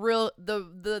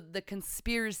 the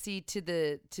conspiracy to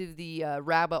the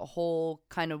rabbit hole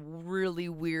kind of really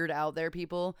weird out there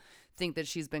people think that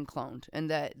she's been cloned and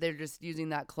that they're just using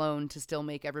that clone to still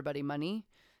make everybody money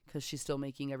because she's still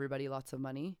making everybody lots of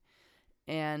money.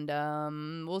 And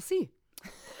we'll see.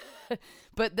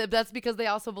 But that's because they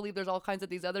also believe there's all kinds of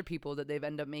these other people that they've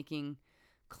ended up making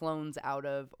clones out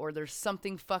of, or there's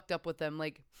something fucked up with them.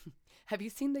 Like, have you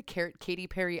seen the Katy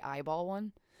Perry eyeball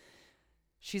one?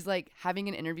 She's like having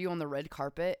an interview on the red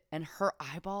carpet and her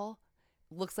eyeball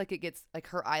looks like it gets, like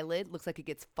her eyelid looks like it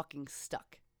gets fucking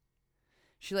stuck.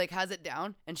 She like has it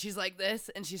down and she's like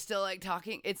this and she's still like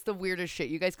talking. It's the weirdest shit.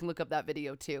 You guys can look up that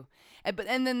video too.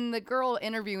 And then the girl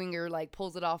interviewing her like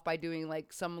pulls it off by doing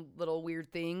like some little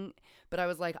weird thing. But I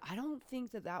was like, I don't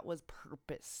think that was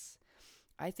purpose.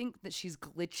 I think that she's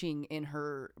glitching in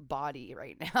her body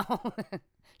right now.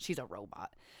 She's a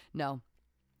robot. No.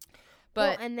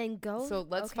 But well, and then go. So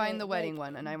let's find the wedding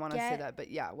one, and I want to say that.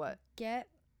 But yeah, what? Get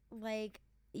like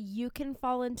you can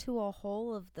fall into a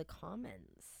hole of the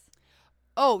comments.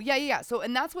 Oh yeah. So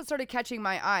and that's what started catching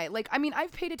my eye. Like, I mean,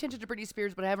 I've paid attention to Britney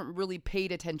Spears, but I haven't really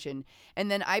paid attention.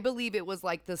 And then I believe it was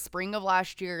like the spring of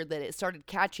last year that it started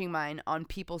catching mine on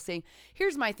people saying,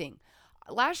 "Here's my thing."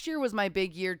 Last year was my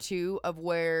big year too, of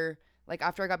where. Like,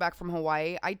 after I got back from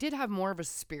Hawaii, I did have more of a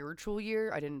spiritual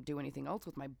year. I didn't do anything else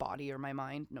with my body or my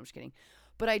mind. No, I'm just kidding.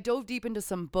 But I dove deep into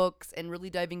some books and really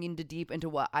diving deep into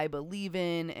what I believe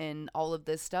in and all of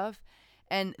this stuff.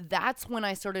 And that's when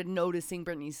I started noticing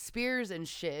Britney Spears and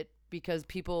shit because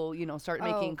people, you know, start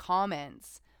making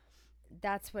comments.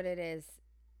 That's what it is.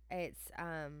 It's,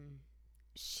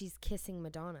 she's kissing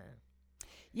Madonna.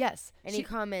 Yes. And he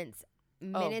comments,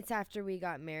 minutes after we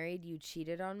got married, you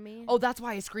cheated on me. Oh, that's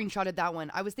why I screenshotted that one.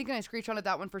 I was thinking I screenshotted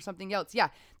that one for something else. Yeah,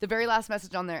 the very last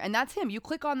message on there. And that's him. You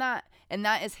click on that, and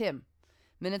that is him.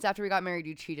 Minutes after we got married,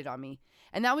 you cheated on me.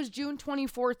 And that was June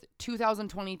 24th,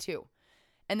 2022.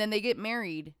 And then they get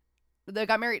married. They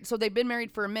got married. So they've been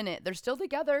married for a minute. They're still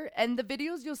together. And the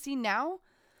videos you'll see now,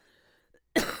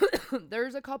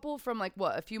 there's a couple from like,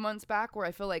 what, a few months back where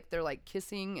I feel like they're like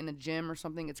kissing in a gym or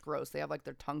something. It's gross. They have like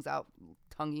their tongues out,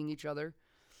 tonguing each other.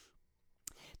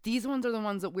 These ones are the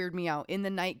ones that weird me out. In the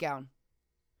nightgown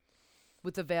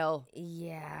with the veil.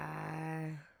 Yeah.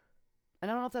 And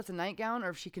I don't know if that's a nightgown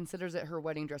or if she considers it her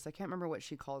wedding dress. I can't remember what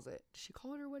she calls it. Does she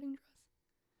call it her wedding dress?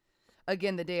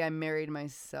 Again, the day I married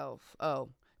myself. Oh,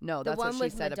 no, that's what she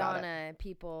said Madonna, about it.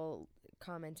 people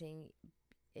commenting,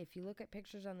 if you look at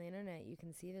pictures on the internet, you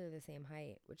can see they're the same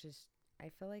height, which is,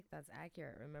 I feel like that's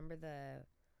accurate. Remember the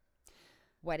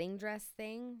wedding dress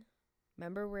thing?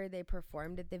 Remember where they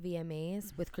performed at the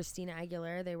VMAs with Christina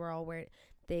Aguilera? They were all wearing,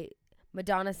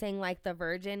 Madonna sang like the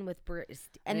Virgin with Bruce,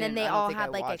 and then they all had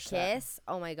like a kiss. That.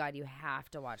 Oh my God, you have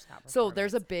to watch that. So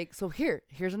there's a big,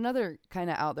 here's another kind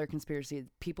of out there conspiracy.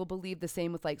 People believe the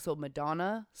same with like, so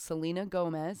Madonna, Selena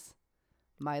Gomez,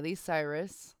 Miley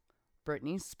Cyrus,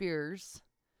 Britney Spears.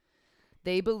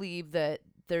 They believe that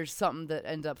there's something that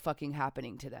ends up fucking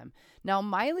happening to them. Now,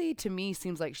 Miley to me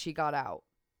seems like she got out.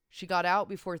 She got out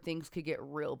before things could get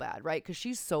real bad, right? Because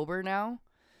she's sober now.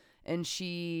 And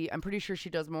I'm pretty sure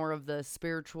she does more of the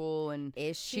spiritual and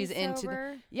she's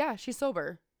sober? Yeah, she's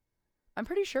sober. I'm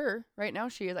pretty sure right now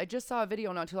she is. I just saw a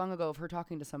video not too long ago of her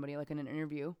talking to somebody like in an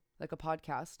interview, like a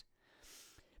podcast.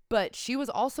 But she was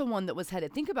also one that was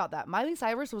headed. Think about that. Miley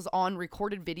Cyrus was on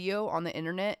recorded video on the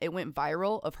internet. It went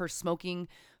viral of her smoking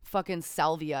fucking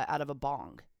salvia out of a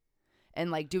bong and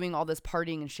like doing all this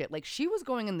partying and shit. Like she was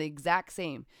going in the exact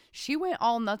same. She went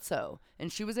all nutso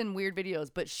and she was in weird videos,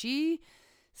 but she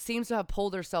seems to have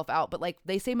pulled herself out. But like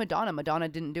they say Madonna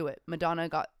didn't do it. Madonna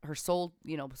got her soul,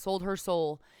 sold her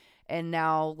soul. And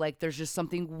now like there's just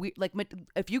something weird. Like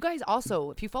if you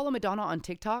follow Madonna on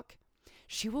TikTok,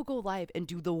 she will go live and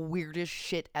do the weirdest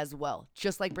shit as well.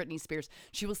 Just like Britney Spears.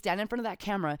 She will stand in front of that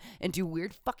camera and do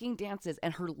weird fucking dances.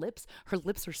 And her lips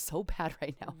are so bad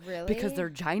right now. Really? Because they're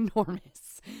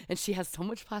ginormous. And she has so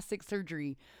much plastic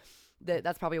surgery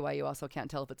that's probably why you also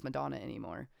can't tell if it's Madonna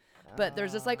anymore. But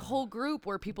there's this like whole group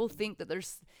where people think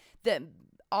that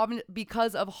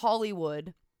because of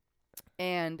Hollywood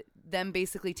and them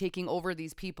basically taking over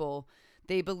these people,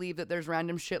 they believe that there's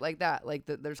random shit like that. Like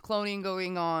that there's cloning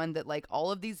going on, that like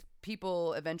all of these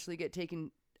people eventually get taken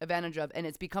advantage of, and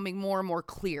it's becoming more and more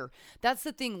clear. That's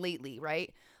the thing lately,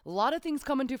 right? A lot of things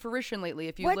come into fruition lately.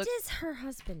 If you What does her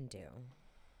husband do?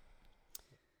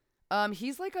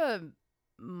 He's like a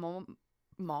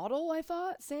model, I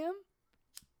thought, Sam.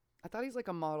 I thought he's like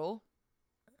a model.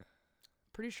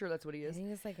 Pretty sure that's what he is. I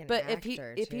think it's like an but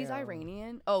actor if he's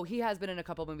Iranian, he has been in a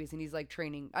couple movies and he's like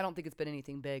training. I don't think it's been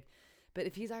anything big, but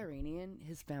if he's Iranian,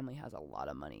 his family has a lot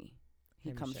of money. He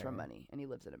I'm comes from sure. money and he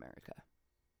lives in America.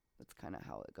 That's kind of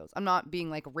how it goes. I'm not being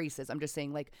like racist. I'm just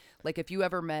saying like if you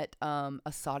ever met a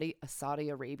Saudi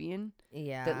Arabian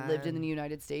Yeah. that lived in the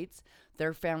United States,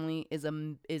 their family is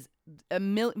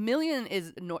million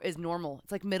is normal.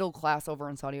 It's like middle class over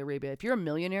in Saudi Arabia. If you're a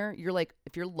millionaire, you're like,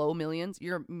 if you're low millions,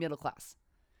 you're middle class.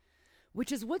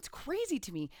 Which is what's crazy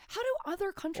to me. How do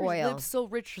other countries Oil. live so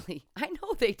richly? I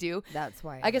know they do. That's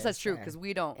why. I guess it that's is true there. because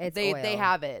we don't. It's They oil.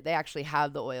 have it. They actually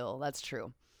have the oil. That's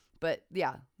true. But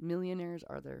yeah, millionaires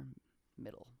are their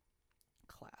middle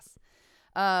class.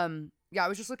 Yeah, I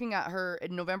was just looking at her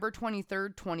in November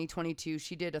 23rd, 2022.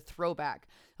 She did a throwback.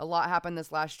 A lot happened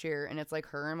this last year, and it's like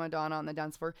her and Madonna on the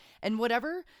dance floor. And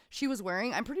whatever she was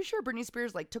wearing, I'm pretty sure Britney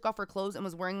Spears like took off her clothes and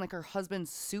was wearing like her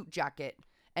husband's suit jacket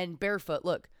and barefoot,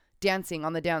 look, dancing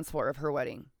on the dance floor of her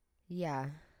wedding. Yeah.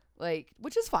 Like,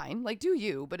 which is fine. Like, do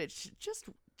you, but it's just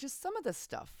some of the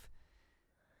stuff.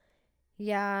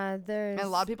 Yeah, there's... And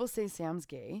a lot of people say Sam's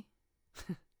gay.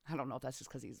 I don't know if that's just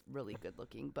because he's really good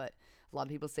looking, but a lot of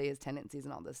people say his tendencies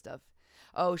and all this stuff.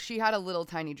 Oh, she had a little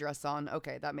tiny dress on.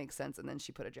 Okay, that makes sense. And then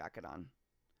she put a jacket on.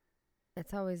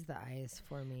 It's always the eyes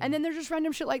for me. And then there's just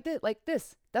random shit like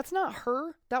this. That's not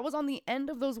her. That was on the end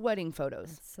of those wedding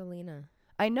photos. It's Selena.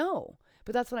 I know,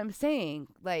 but that's what I'm saying.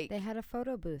 Like, They had a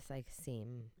photo booth, it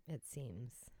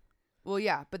seems. well,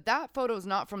 yeah, but that photo is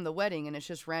not from the wedding, and it's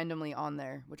just randomly on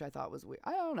there, which I thought was weird.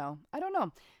 I don't know.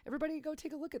 Everybody go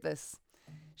take a look at this.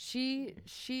 She,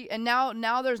 and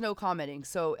now there's no commenting.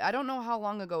 So I don't know how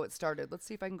long ago it started. Let's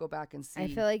see if I can go back and see. I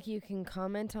feel like you can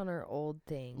comment on her old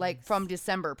things. Like from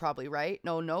December, probably, right?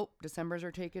 Nope. December's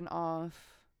are taken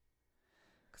off.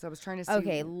 Because I was trying to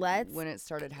see when it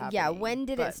started happening. Yeah, when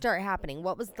did it start happening?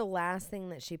 What was the last thing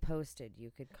that she posted?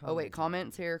 You could comment. Oh, wait,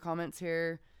 comments here.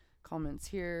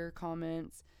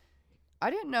 I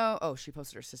didn't know. Oh, she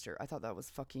posted her sister. I thought that was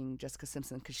fucking Jessica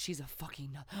Simpson because she's a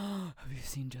fucking nut. Have you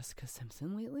seen Jessica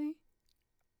Simpson lately?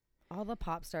 All the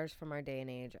pop stars from our day and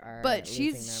age are. But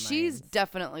losing their she's minds.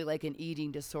 definitely like an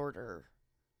eating disorder,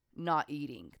 not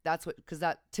eating. That's what, because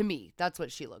that, to me, that's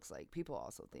what she looks like. People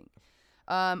also think.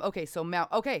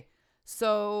 Okay,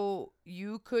 so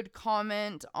you could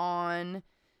comment on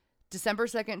December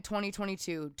 2nd,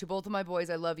 2022. To both of my boys,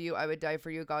 I love you. I would die for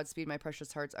you. Godspeed, my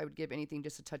precious hearts. I would give anything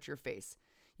just to touch your face.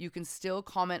 You can still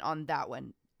comment on that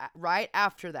one. Right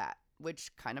after that,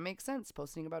 which kind of makes sense,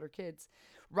 posting about her kids.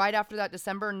 Right after that,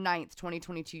 December 9th,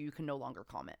 2022, you can no longer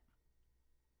comment.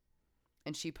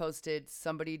 And she posted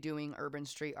somebody doing urban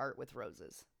street art with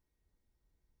roses.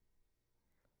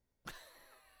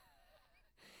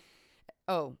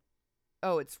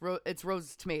 It's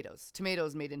rose tomatoes.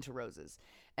 Tomatoes made into roses.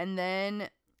 And then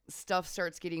stuff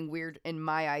starts getting weird in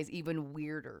my eyes, even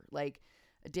weirder. Like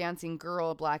a dancing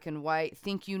girl, black and white.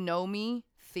 Think you know me?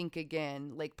 Think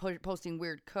again. Like posting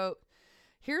weird coat.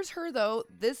 Here's her though.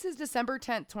 This is December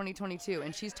 10th, 2022,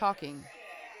 and she's talking.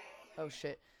 Oh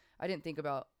shit. I don't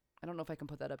know if I can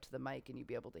put that up to the mic and you'd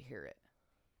be able to hear it.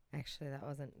 Actually,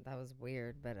 that was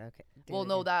weird, but okay. Well,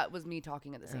 no, that was me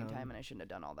talking at the same time, and I shouldn't have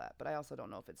done all that. But I also don't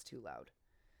know if it's too loud.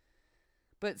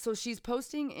 But so she's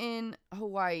posting in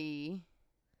Hawaii.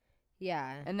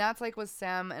 Yeah. And that's like with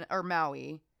Sam or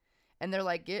Maui. And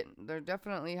they're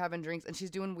definitely having drinks, and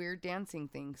she's doing weird dancing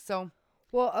things. So.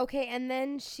 Well, okay, and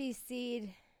then she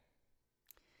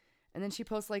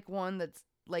posts like one that's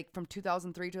like from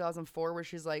 2003, 2004, where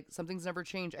she's like, something's never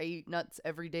changed. I eat nuts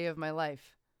every day of my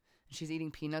life. She's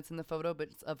eating peanuts in the photo, but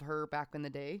it's of her back in the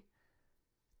day.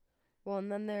 Well,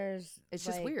 and then it's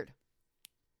just weird.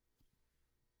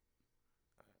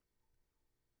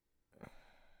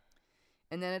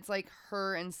 And then it's like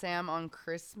her and Sam on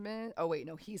Christmas. Oh, wait,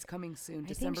 no, he's coming soon.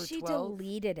 December 12th. I think she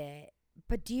deleted it.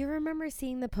 But do you remember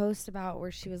seeing the post about where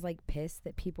she was like pissed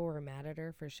that people were mad at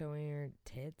her for showing her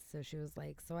tits? So she was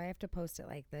like, so I have to post it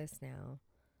like this now.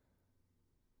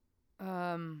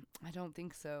 I don't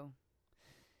think so.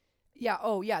 Yeah.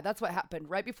 Oh, yeah. That's what happened.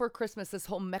 Right before Christmas, this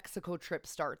whole Mexico trip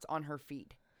starts on her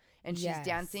feed. And she's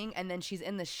dancing. And then she's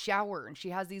in the shower. And she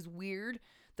has these weird,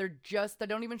 they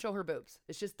don't even show her boobs.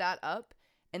 It's just that up.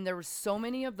 And there were so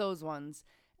many of those ones.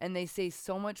 And they say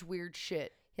so much weird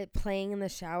shit. It playing in the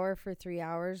shower for 3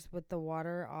 hours with the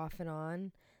water off and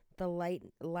on. The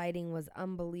lighting was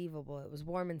unbelievable. It was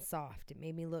warm and soft. It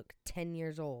made me look 10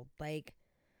 years old. Like.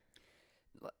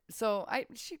 So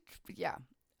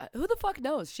who the fuck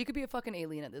knows? She could be a fucking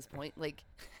alien at this point. Like,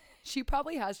 she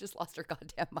probably has just lost her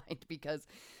goddamn mind because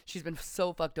she's been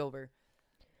so fucked over.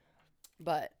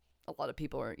 But a lot of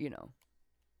people are,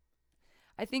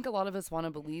 I think a lot of us want to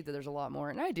believe that there's a lot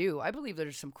more, and I do. I believe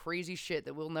there's some crazy shit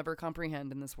that we'll never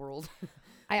comprehend in this world.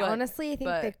 Honestly,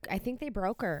 I think they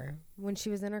broke her when she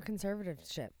was in her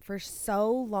conservatorship for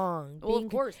so long. Well,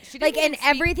 of course, she like, didn't and even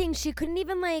speak- everything. She couldn't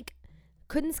even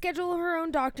couldn't schedule her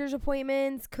own doctor's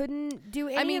appointments. Couldn't do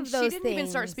any of those things. She didn't even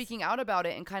start speaking out about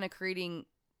it and kind of creating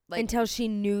until she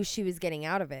knew she was getting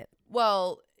out of it.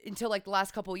 Well, until like the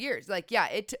last couple of years,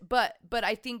 but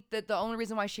I think that the only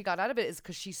reason why she got out of it is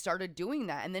because she started doing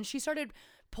that, and then she started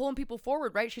pulling people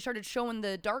forward, right? She started showing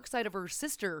the dark side of her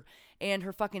sister and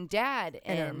her fucking dad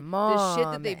and her mom, the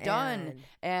shit that they've done,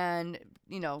 and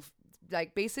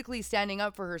like basically standing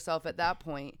up for herself at that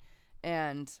point.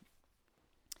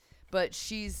 But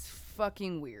she's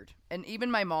fucking weird, and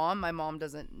even my mom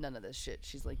doesn't none of this shit.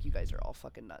 She's like, you guys are all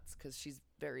fucking nuts, because she's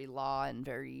very law and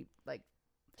very like.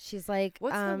 She's like,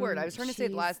 what's the word? I was trying to say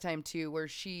it last time too, where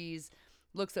she's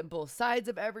looks at both sides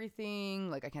of everything.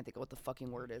 Like, I can't think of what the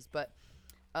fucking word is, but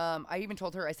I even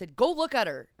told her, I said, go look at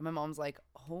her. And my mom's like,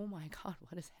 oh my God,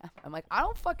 what is happening? I'm like, I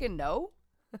don't fucking know.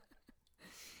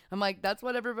 I'm like, that's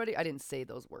what everybody, I didn't say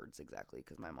those words exactly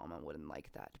because my mama wouldn't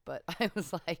like that. But I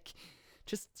was like,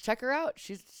 just check her out.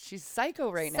 She's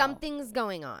psycho right now. Something's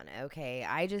going on. Okay.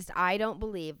 I don't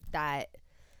believe that.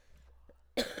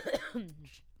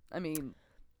 I mean,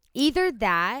 either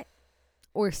that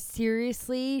or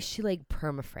seriously, she like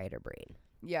perma-fried her brain.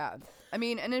 Yeah. I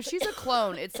mean, and if she's a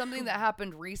clone, it's something that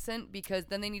happened recent, because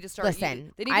then they need to start.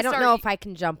 Listen, I don't know if I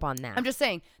can jump on that. I'm just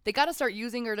saying, they got to start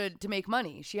using her to make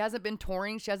money. She hasn't been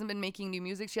touring. She hasn't been making new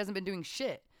music. She hasn't been doing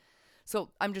shit. So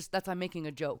I'm making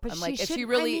a joke. But I'm like, if she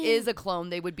really is a clone,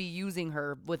 they would be using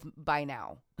her by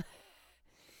now.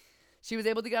 She was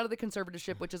able to get out of the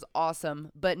conservatorship, which is awesome.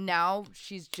 But now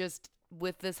she's just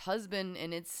with this husband,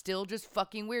 and it's still just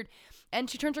fucking weird. And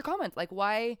she turns her comments. Like,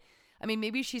 why? I mean,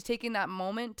 maybe she's taking that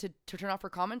moment to turn off her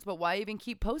comments, but why even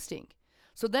keep posting?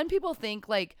 So then people think,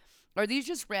 like, are these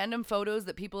just random photos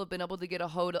that people have been able to get a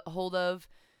hold of?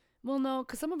 Well, no,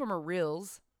 because some of them are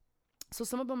reels. So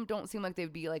some of them don't seem like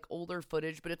they'd be like older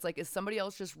footage, but it's like, is somebody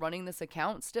else just running this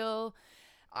account still?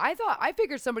 I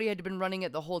figured somebody had been running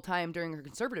it the whole time during her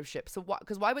conservatorship. So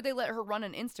why would they let her run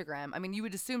an Instagram? I mean, you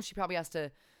would assume she probably had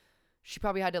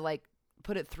to like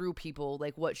put it through people,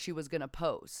 like what she was going to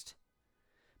post.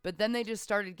 But then they just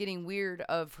started getting weird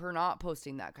of her not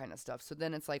posting that kind of stuff. So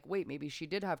then it's like, wait, maybe she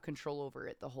did have control over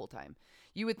it the whole time.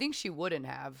 You would think she wouldn't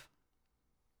have.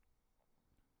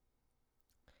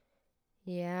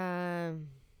 Yeah.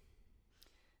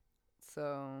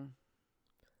 So.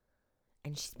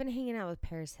 And she's been hanging out with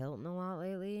Paris Hilton a lot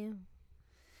lately.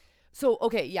 So,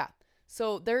 okay, yeah.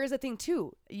 So there is a thing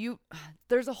too.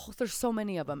 There's so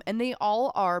many of them, and they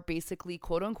all are basically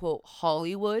quote unquote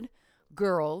Hollywood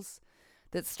girls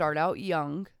that start out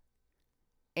young,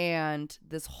 and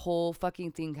this whole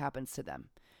fucking thing happens to them.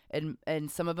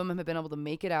 And some of them have been able to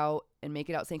make it out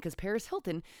saying, because Paris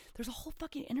Hilton, there's a whole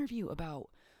fucking interview about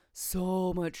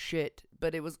so much shit,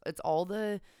 but it's all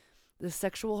the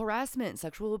sexual harassment,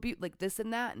 sexual abuse, like this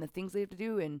and that, and the things they have to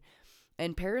do.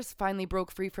 And Paris finally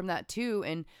broke free from that too.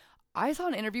 And I saw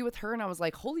an interview with her, and I was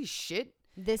like, holy shit.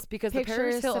 This because picture the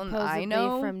Paris is Hilton supposedly I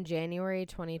know from January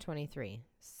 2023.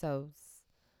 So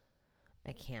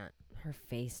I can't. Her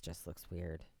face just looks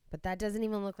weird. But that doesn't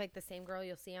even look like the same girl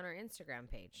you'll see on our Instagram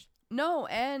page. No,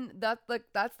 and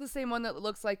that's the same one that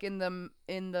looks like in the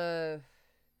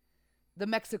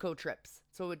Mexico trips.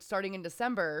 So it's starting in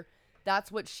December.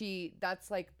 That's what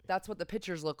the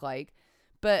pictures look like.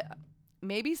 But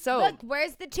maybe so. Look,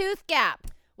 where's the tooth gap?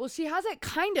 Well, she has it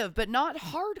kind of, but not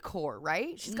hardcore,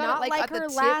 right? She's got not it like at her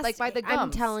the last, tip, like by the gums.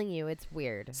 I'm telling you, it's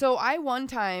weird. So I one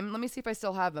time, let me see if I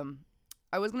still have them.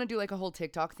 I was going to do like a whole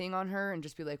TikTok thing on her and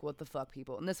just be like, what the fuck,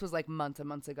 people? And this was like months and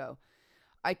months ago.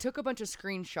 I took a bunch of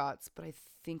screenshots, but I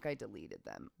think I deleted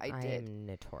them. I did. I'm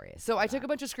notorious. So I took a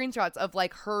bunch of screenshots of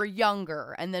like her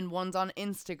younger, and then ones on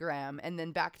Instagram, and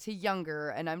then back to younger.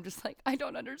 And I'm just like, I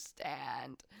don't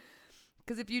understand.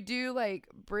 Because if you do like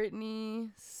Britney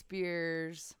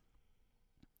Spears,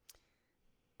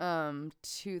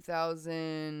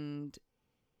 2000,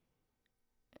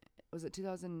 was it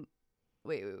 2000?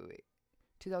 Wait.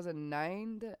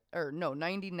 2009? Or no,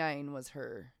 99 was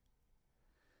her.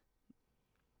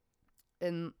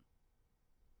 And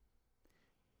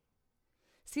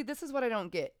see, this is what I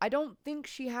don't get. I don't think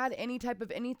she had any type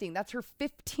of anything. That's her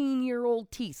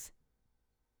 15-year-old teeth.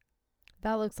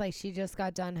 That looks like she just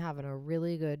got done having a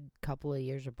really good couple of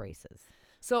years of braces.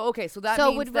 So, okay, so that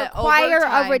means would that require over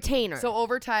time, a retainer. So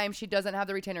over time, she doesn't have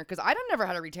the retainer. Because I never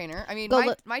had a retainer. I mean,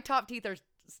 my top teeth are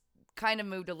kind of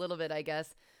moved a little bit, I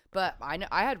guess. But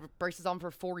I had braces on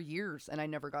for 4 years, and I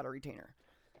never got a retainer.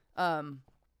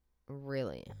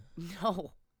 Really?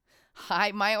 No.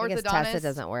 My I guess orthodontist. Tessa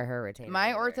doesn't wear her retainer. My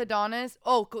either. orthodontist.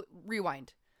 Oh,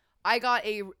 rewind. I got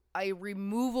a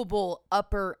removable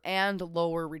upper and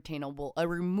lower retainable, a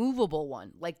removable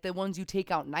one, like the ones you take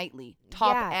out nightly,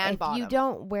 top and bottom. If you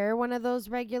don't wear one of those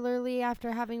regularly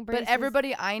after having braces. But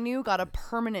everybody I knew got a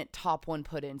permanent top one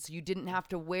put in, so you didn't have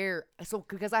to wear. So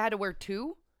because I had to wear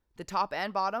two, the top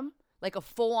and bottom, like a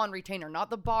full-on retainer,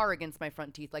 not the bar against my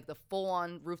front teeth, like the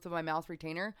full-on roof of my mouth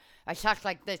retainer. I talked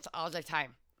like this all the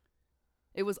time.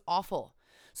 It was awful.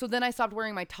 So then I stopped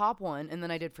wearing my top one, and then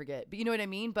I did forget. But you know what I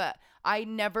mean? But I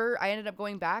ended up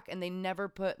going back, and they never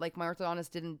put, like, my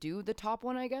orthodontist didn't do the top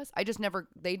one, I guess. I just never,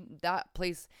 that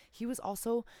place, he was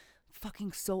also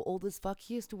fucking so old as fuck.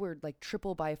 He used to wear, like,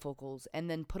 triple bifocals and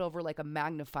then put over, like, a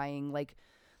magnifying, like,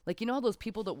 you know how those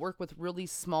people that work with really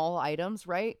small items,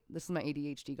 right? This is my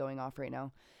ADHD going off right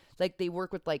now. Like, they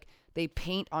work with, like, they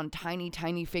paint on tiny,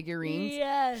 tiny figurines.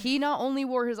 Yes. He not only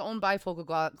wore his own bifocal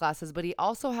glasses, but he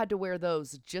also had to wear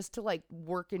those just to, like,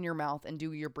 work in your mouth and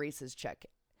do your braces check.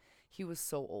 He was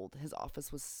so old. His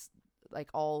office was,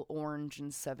 like, all orange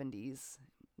and 70s.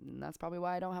 And that's probably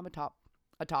why I don't have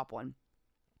a top one.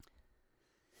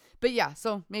 But, yeah,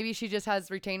 so maybe she just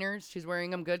has retainers. She's wearing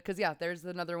them good. Because, yeah, there's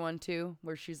another one, too,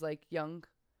 where she's, like, young.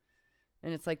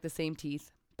 And it's, like, the same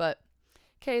teeth. But...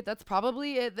 okay, that's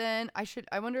probably it then.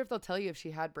 I wonder if they'll tell you if she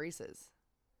had braces.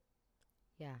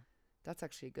 Yeah. That's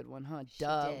actually a good one, huh? She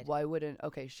Duh. did. Why wouldn't?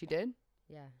 Okay, she did?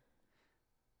 Yeah.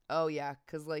 Oh, yeah,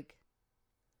 because, like,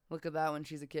 look at that when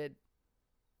she's a kid.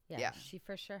 Yeah. Yeah. She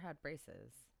for sure had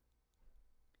braces.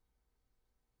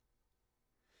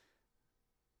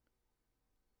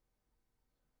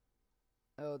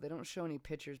 Oh, they don't show any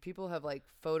pictures. People have, like,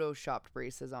 photoshopped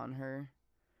braces on her.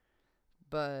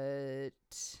 But...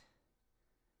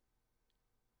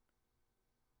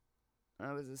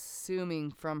 I was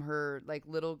assuming from her, like,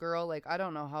 little girl, like, I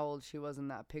don't know how old she was in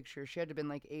that picture. She had to have been,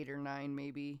 like, 8 or 9,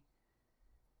 maybe.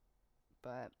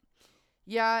 But,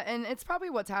 yeah, and it's probably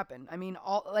what's happened. I mean,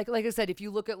 all like I said, if you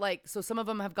look at, like, so some of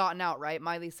them have gotten out, right?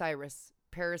 Miley Cyrus,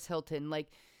 Paris Hilton, like,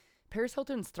 Paris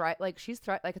Hilton's she's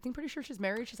like, I think pretty sure she's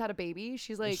married. She's had a baby.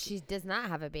 She's, like. She does not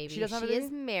have a baby. She doesn't have a baby? She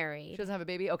is married. She doesn't have a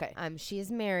baby? Okay. She is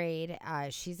married.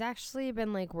 She's actually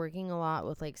been, like, working a lot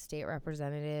with, like, state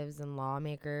representatives and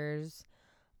lawmakers.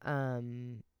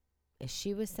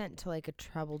 She was sent to, like, a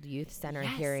troubled youth center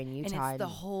here in Utah. And it's the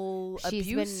whole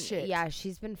abuse shit. Yeah,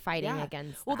 she's been fighting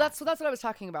against Well, that. that's what I was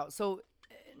talking about. So,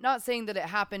 not saying that it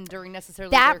happened during necessarily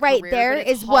that their right career, there but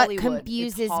it's is what Hollywood.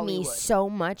 confuses me so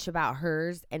much about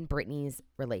hers and Britney's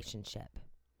relationship.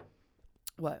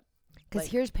 What? Because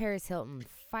here's Paris Hilton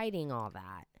fighting all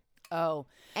that. Oh.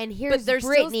 And here's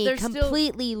Britney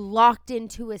completely locked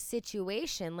into a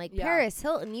situation. Like, Paris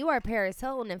Hilton, you are Paris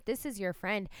Hilton. If this is your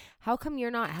friend, how come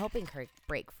you're not helping her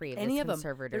break free of any this of them?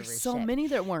 conservatorship? There's so many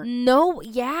that weren't. No,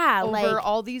 yeah. Over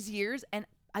all these years. And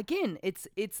again, it's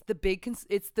the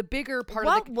bigger part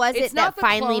of what was it that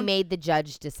finally made the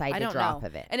judge decide to drop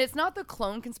of it? And it's not the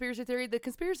clone conspiracy theory. The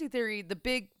conspiracy theory, the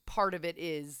big part of it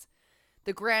is,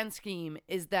 the grand scheme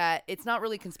is that it's not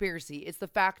really conspiracy. It's the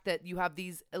fact that you have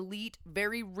these elite,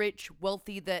 very rich,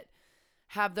 wealthy that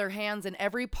have their hands in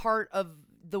every part of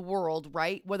the world,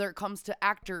 right? Whether it comes to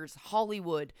actors,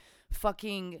 Hollywood,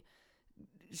 fucking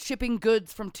shipping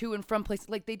goods from to and from places.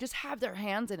 Like, they just have their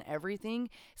hands in everything.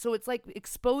 So it's like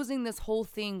exposing this whole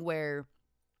thing where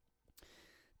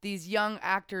these young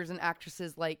actors and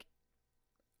actresses, like,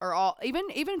 are all,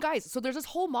 even guys. So there's this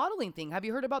whole modeling thing. Have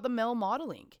you heard about the male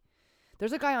modeling?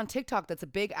 There's a guy on TikTok that's a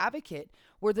big advocate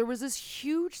where there was this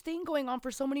huge thing going on for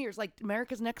so many years, like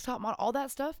America's Next Top Model, all that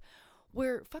stuff,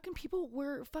 where fucking people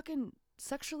were fucking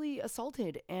sexually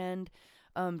assaulted and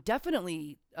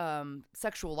definitely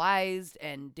sexualized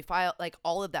and defiled, like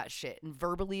all of that shit, and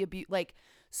verbally abused. Like,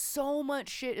 so much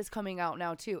shit is coming out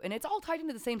now too, and it's all tied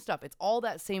into the same stuff. It's all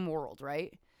that same world,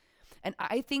 right? And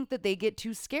I think that they get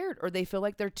too scared, or they feel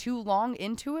like they're too long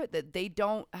into it, that they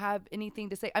don't have anything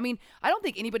to say. I mean, I don't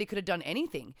think anybody could have done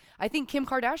anything. I think Kim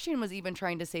Kardashian was even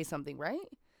trying to say something, right?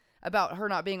 About her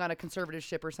not being on a conservative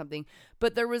ship or something.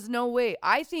 But there was no way.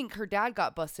 I think her dad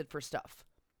got busted for stuff.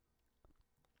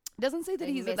 It doesn't say that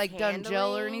he's, like, done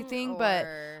jail or anything, but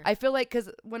I feel like, because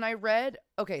when I read,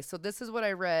 okay, so this is what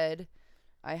I read.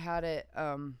 I had it,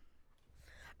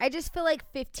 I just feel like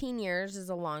 15 years is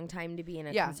a long time to be in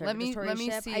a conservatorship. Let me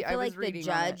see. I feel like the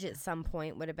judge at some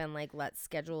point would have been like, let's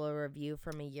schedule a review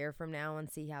from a year from now and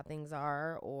see how things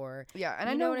are. Or yeah, and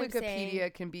I know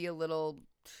Wikipedia can be a little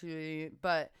too,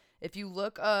 but if you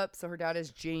look up, so her dad is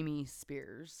Jamie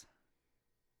Spears.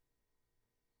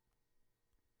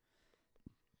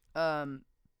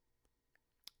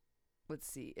 let's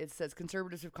see. It says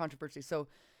conservative controversy. So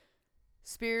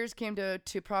Spears came to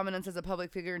prominence as a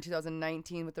public figure in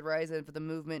 2019 with the rise of the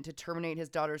movement to terminate his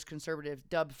daughter's conservative,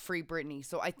 dubbed Free Britney.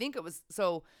 So I think it was,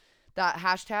 so that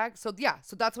hashtag. So yeah,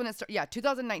 so that's when it started. Yeah,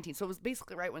 2019. So it was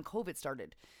basically right when COVID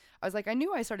started. I was like, I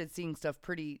knew I started seeing stuff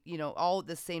pretty, all at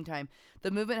the same time.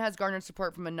 The movement has garnered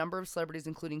support from a number of celebrities,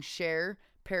 including Cher,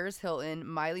 Paris Hilton,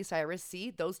 Miley Cyrus. See,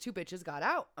 those two bitches got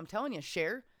out. I'm telling you,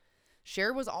 Cher.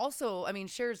 Cher was also, I mean,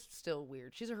 Cher's still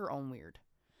weird. She's her own weird.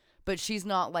 But she's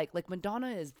not like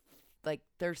Madonna is like,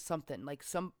 there's something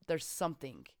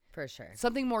For sure.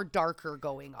 Something more darker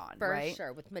going on, right? For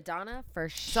sure. With Madonna, for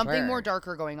sure. Something more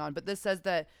darker going on. But this says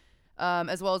that,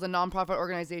 as well as a nonprofit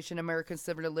organization, American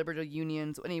Civil Liberty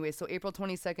Unions. Anyway, so April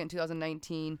 22nd,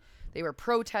 2019, they were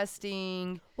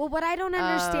protesting. Well, what I don't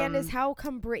understand is how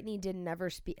come Britney didn't ever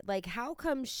speak? Like, how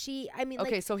come she, I mean,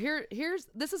 okay, so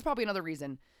this is probably another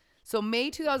reason. So May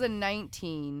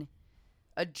 2019,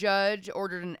 a judge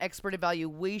ordered an expert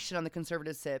evaluation on the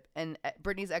conservatorship, and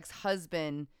Britney's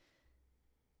ex-husband,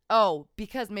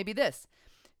 because maybe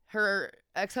her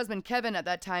ex-husband Kevin at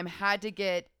that time had to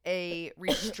get a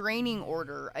restraining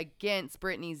order against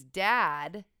Britney's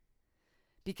dad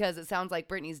because it sounds like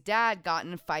Britney's dad got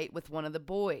in a fight with one of the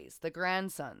boys, the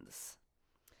grandsons.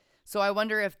 So I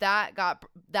wonder if that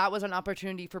was an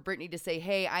opportunity for Britney to say,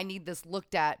 hey, I need this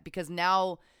looked at because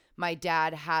now my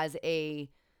dad has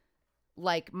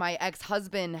my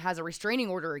ex-husband has a restraining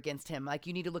order against him. Like,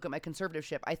 you need to look at my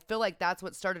conservatorship. I feel like that's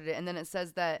what started it. And then it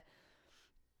says that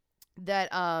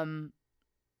and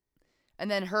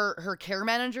then her care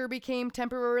manager became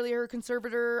temporarily her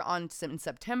conservator in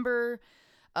September.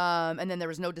 And then there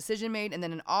was no decision made. And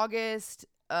then in August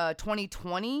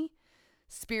 2020,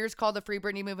 Spears called the Free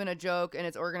Britney movement a joke and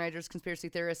its organizers conspiracy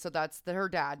theorists. So that's her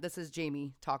dad. This is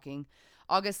Jamie talking.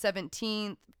 August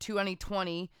 17th,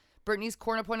 2020, Britney's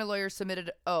court-appointed lawyers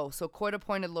submitted a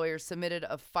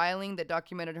filing that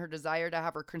documented her desire to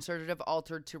have her conservative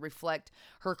altered to reflect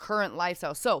her current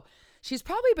lifestyle. So she's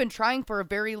probably been trying for a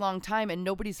very long time and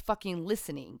nobody's fucking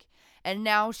listening. And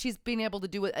now she's been able to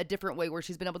do it a different way where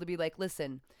she's been able to be like,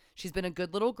 listen, she's been a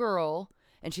good little girl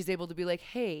and she's able to be like,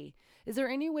 hey, is there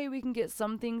any way we can get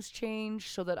some things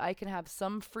changed so that I can have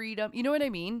some freedom? You know what I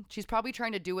mean? She's probably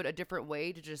trying to do it a different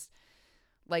way to just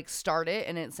start it,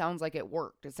 and it sounds like it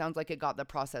worked. It sounds like it got the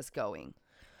process going.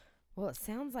 Well, it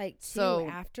sounds like too,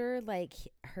 after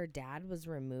her dad was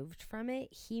removed from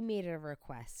it, he made a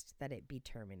request that it be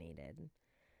terminated.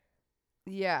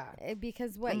 Yeah,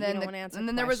 because what, and then you don't want to answer and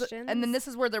then questions? and then this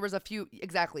is where there was a few,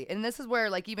 exactly, and this is where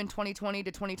even 2020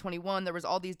 to 2021 there was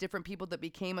all these different people that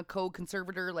became a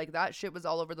co-conservator. That shit was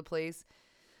all over the place.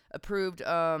 Approved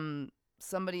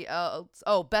somebody else,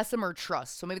 Bessemer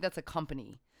Trust, so maybe that's a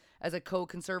company, as a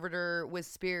co-conservator with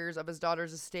Spears of his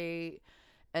daughter's estate.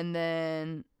 And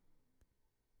then,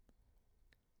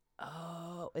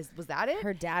 was that it?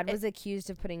 Her dad was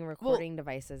accused of putting recording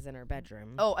devices in her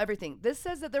bedroom. Everything. This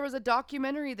says that there was a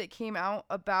documentary that came out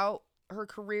about her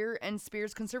career and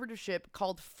Spears' conservatorship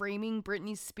called Framing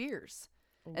Britney Spears.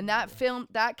 Ooh. And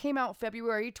that came out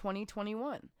February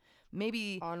 2021.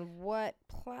 Maybe. On what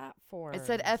platform? It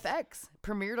said FX.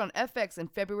 Premiered on FX in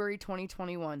February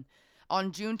 2021.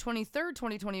 On June 23rd,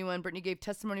 2021, Britney gave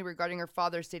testimony regarding her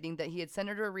father, stating that he had sent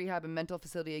her to a rehab and mental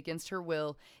facility against her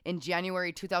will in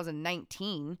January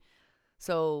 2019.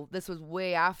 So this was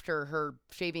way after her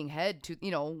shaving head,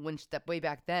 way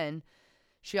back then.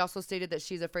 She also stated that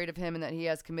she's afraid of him and that he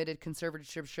has committed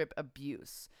conservatorship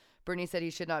abuse. Britney said he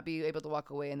should not be able to walk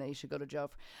away and that he should go to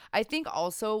jail. I think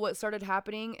also what started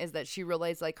happening is that she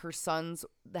realized her sons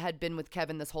had been with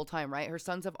Kevin this whole time, right? Her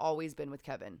sons have always been with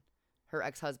Kevin, her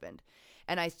ex-husband.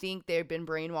 And I think they've been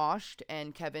brainwashed,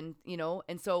 and Kevin,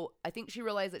 and so I think she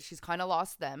realized that she's kind of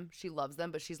lost them. She loves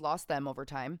them, but she's lost them over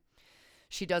time.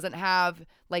 She doesn't have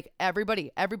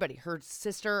everybody, her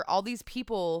sister, all these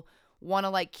people want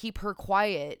to keep her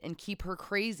quiet and keep her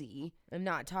crazy and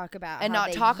not talk about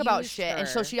shit. And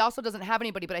so she also doesn't have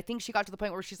anybody, but I think she got to the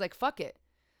point where she's like, fuck it.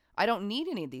 I don't need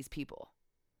any of these people.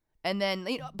 And then,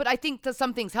 but I think that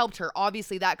some things helped her.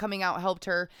 Obviously, that coming out helped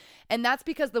her. And that's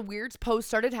because the weird posts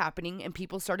started happening and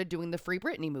people started doing the Free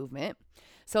Britney movement.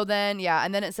 So then,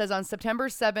 and then it says on September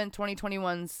 7th,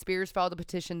 2021, Spears filed a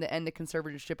petition to end the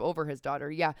conservatorship over his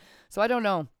daughter. Yeah. So I don't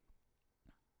know.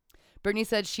 Britney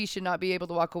said she should not be able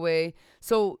to walk away.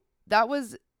 So that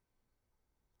was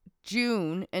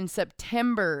June, and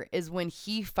September is when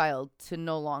he filed to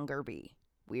no longer be.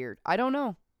 Weird. I don't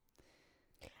know.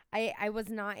 I was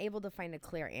not able to find a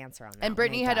clear answer on that. And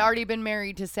Britney had already been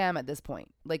married to Sam at this point.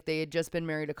 They had just been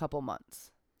married a couple months.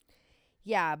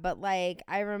 Yeah, but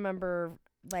I remember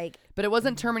Like, But it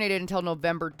wasn't terminated until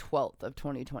November 12th of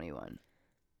 2021.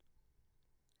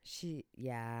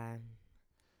 Yeah.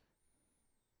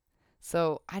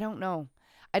 So I don't know.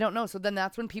 So then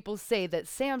that's when people say that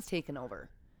Sam's taken over.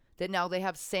 That now they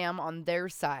have Sam on their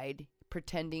side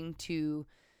pretending to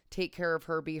take care of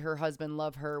her, be her husband,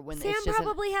 love her. When Sam it's just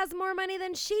probably has more money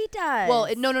than she does. Well,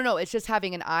 no. It's just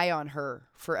having an eye on her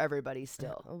for everybody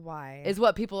still. Why? Is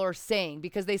what people are saying,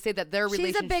 because they say that their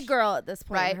relationship. She's a big girl at this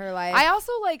point right? in her life. I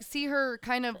also like see her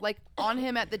kind of like on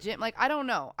him at the gym. Like, I don't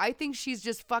know. I think she's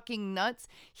just fucking nuts.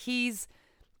 He's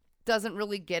doesn't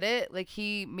really get it. Like,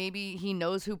 maybe he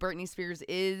knows who Britney Spears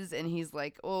is, and he's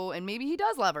like, oh, and maybe he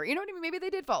does love her. You know what I mean? Maybe they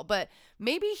did fall, but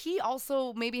maybe he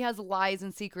also has lies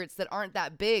and secrets that aren't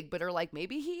that big, but are like,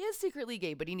 maybe he is secretly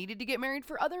gay, but he needed to get married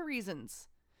for other reasons.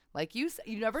 Like you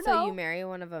never know. So you marry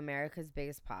one of America's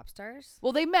biggest pop stars?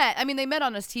 Well, they met. I mean, they met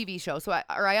on a TV show, so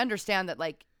I understand that,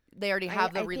 like, they already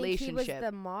have the relationship. I think he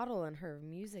was the model in her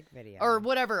music video. Or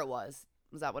whatever it was.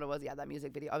 Was that what it was? Yeah, that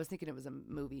music video. I was thinking it was a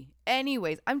movie.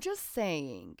 Anyways, I'm just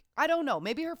saying, I don't know.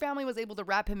 Maybe her family was able to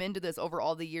wrap him into this over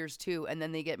all the years too, and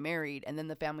then they get married, and then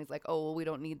the family's like, oh, well, we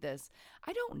don't need this.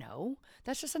 I don't know.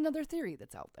 That's just another theory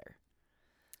that's out there.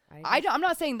 I'm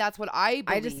not saying that's what I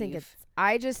believe.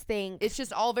 I just think it's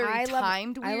just all very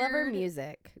timed. I love her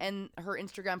music, and her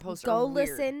Instagram posts are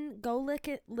weird. Go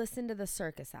listen to the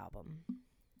Circus album.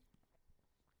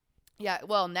 Yeah,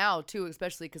 well, now too,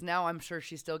 especially because now I'm sure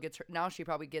she still gets now she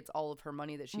probably gets all of her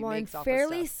money that she makes off of stuff. I'm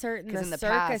fairly certain the in the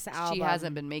Circus past, album, she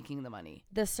hasn't been making the money.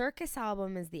 The Circus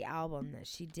album is the album that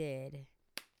she did.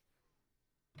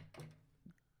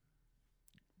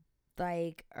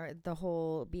 Like, the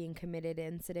whole being committed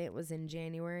incident was in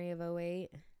January of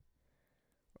 2008.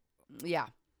 Yeah.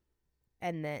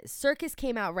 And the Circus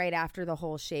came out right after the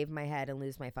whole shave my head and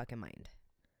lose my fucking mind.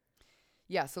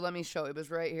 Yeah, so let me show. It was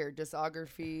right here.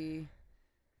 Discography.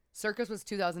 Circus was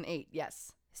 2008.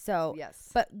 Yes. So, yes.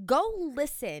 But go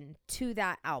listen to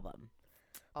that album.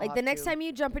 Like, the next time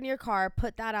you jump in your car,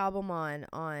 put that album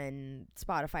on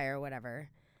Spotify or whatever,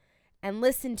 and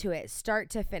listen to it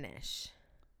start to finish.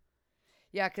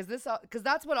 Yeah, because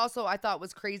that's what also I thought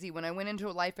was crazy when I went into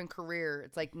a life and career.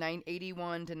 It's like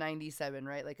 81 to 97,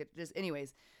 right? Like, it just,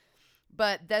 anyways.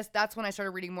 But that's when I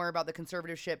started reading more about the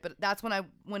conservatorship. But that's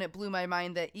when it blew my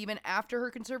mind that even after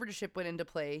her conservatorship went into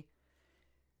play,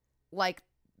 like,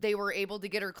 they were able to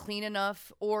get her clean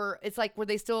enough, or it's like, were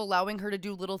they still allowing her to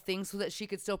do little things so that she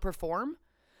could still perform?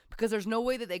 Because there's no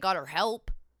way that they got her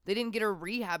help. They didn't get her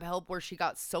rehab help where she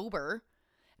got sober.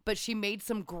 But she made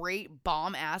some great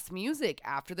bomb-ass music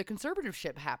after the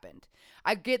conservatorship happened.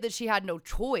 I get that she had no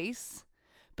choice,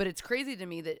 but it's crazy to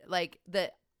me that, like,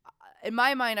 that in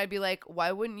my mind, I'd be like,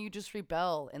 why wouldn't you just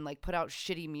rebel and, like, put out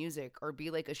shitty music or be,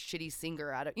 like, a shitty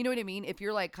singer at it? You know what I mean? If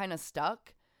you're, like, kind of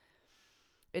stuck,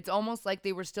 it's almost like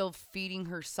they were still feeding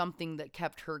her something that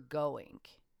kept her going.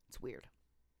 It's weird.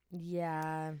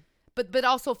 Yeah. But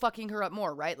also fucking her up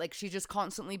more, right? Like, she's just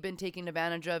constantly been taken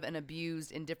advantage of and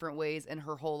abused in different ways in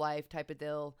her whole life type of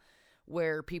deal,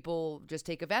 where people just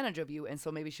take advantage of you, and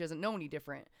so maybe she doesn't know any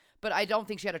different. But I don't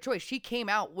think she had a choice. She came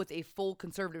out with a full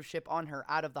conservatorship on her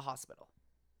out of the hospital.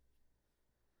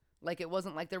 Like, it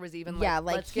wasn't like there was even like,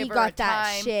 like, let's he give her got a that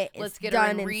time, shit. let's get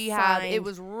done her in rehab. signed It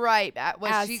was right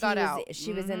when she got out.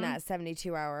 She was in that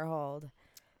 72-hour hold.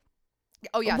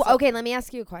 Oh yeah. Well, so, okay, let me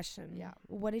ask you a question. Yeah.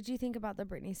 What did you think about the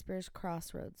Britney Spears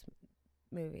Crossroads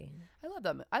movie? I love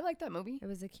that. I like that movie. It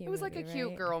was a cute. It was like movie, a cute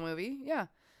right? girl movie. Yeah.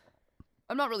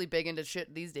 I'm not really big into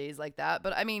shit these days like that,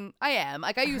 but I mean, I am.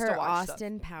 Like, I used to watch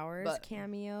Austin stuff, Powers but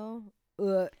cameo.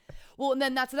 Well, and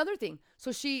then that's another thing.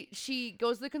 So she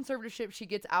goes to the conservatorship. She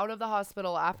gets out of the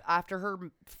hospital after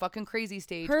her fucking crazy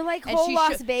stage. Her whole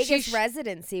Las Vegas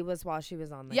residency was while she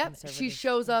was on the conservatorship. She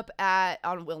shows up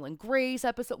on Will and Grace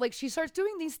episode. Like, she starts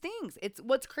doing these things. It's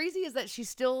what's crazy is that she's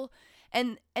still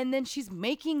and then she's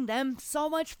making them so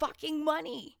much fucking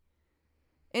money.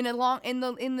 In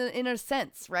a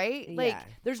sense, right? Like,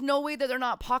 there's no way that they're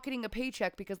not pocketing a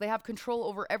paycheck because they have control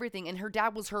over everything. And her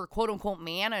dad was her quote unquote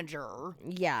manager.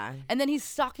 Yeah. And then he's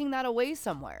stocking that away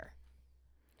somewhere.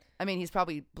 I mean, he's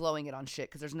probably blowing it on shit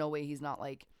because there's no way he's not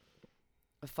like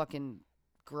a fucking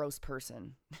gross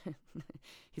person.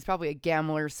 He's probably a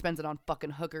gambler, spends it on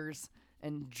fucking hookers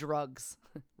and drugs.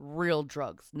 Real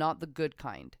drugs, not the good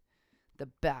kind, the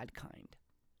bad kind.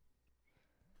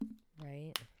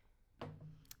 Right.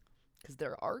 Because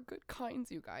there are good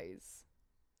kinds, you guys.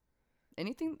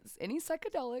 Any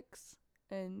psychedelics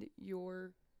and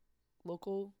your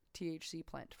local THC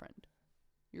plant friend.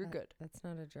 You're good. That's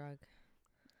not a drug.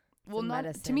 Well,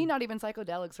 to me, not even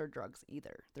psychedelics are drugs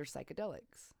either. They're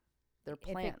psychedelics. They're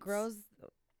plants. If it grows,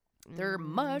 They're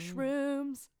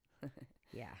mushrooms.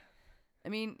 Yeah. I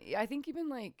mean, I think even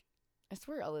like, I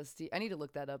swear LSD. I need to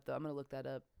look that up though. I'm gonna look that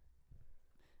up.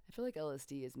 I feel like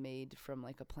LSD is made from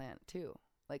like a plant too.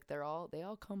 Like they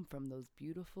all come from those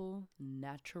beautiful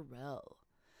natural.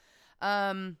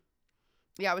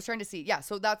 Yeah, I was trying to see. Yeah,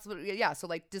 so that's what. Yeah, so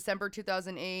like December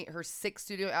 2008, her 6th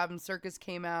studio album Circus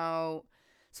came out.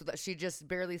 So that she just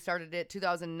barely started it.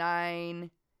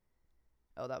 2009.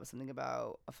 Oh, that was something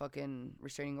about a fucking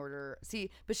restraining order. See,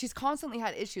 but she's constantly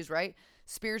had issues, right?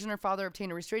 Spears and her father obtained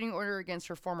a restraining order against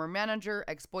her former manager,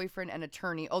 ex-boyfriend, and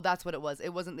attorney. Oh, that's what it was.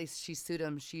 It wasn't she sued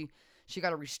him. She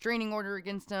got a restraining order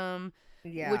against him,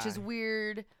 which is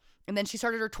weird. And then she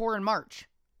started her tour in March.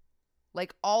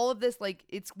 Like all of this, like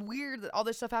it's weird that all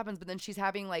this stuff happens, but then she's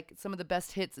having like some of the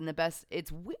best hits and the best.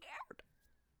 It's weird.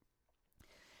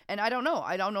 And I don't know.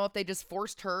 I don't know if they just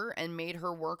forced her and made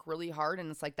her work really hard.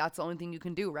 And it's like, that's the only thing you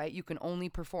can do, right? You can only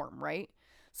perform, right?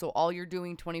 So all you're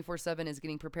doing 24/7 is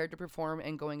getting prepared to perform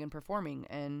and going and performing.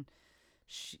 And,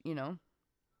 you know.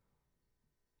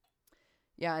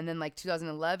 Yeah. And then like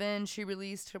 2011, she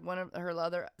released one of her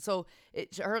other. So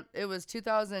it was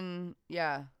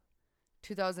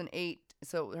 2008.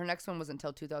 So her next one was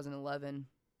until 2011.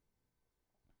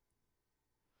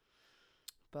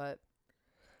 But.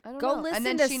 I don't know.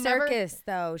 Listen to Circus,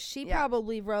 though. She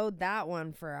probably rode that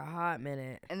one for a hot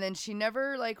minute. And then she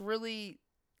never, like, really...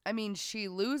 I mean, she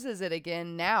loses it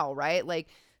again now, right? Like,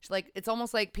 it's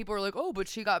almost like people are like, oh, but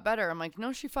she got better. I'm like,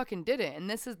 no, she fucking didn't. And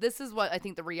this is what I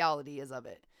think the reality is of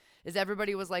it. Is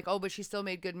everybody was like, oh, but she still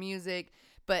made good music.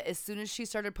 But as soon as she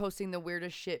started posting the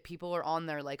weirdest shit, people are on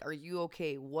there like, are you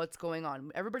okay? What's going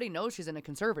on? Everybody knows she's in a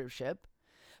conservatorship.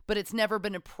 But it's never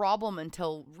been a problem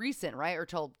until recent, right? Or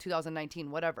till 2019,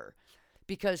 whatever.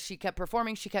 Because she kept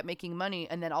performing, she kept making money,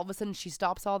 and then all of a sudden she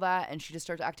stops all that and she just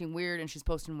starts acting weird and she's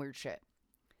posting weird shit.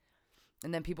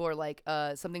 And then people are like,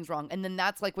 something's wrong. And then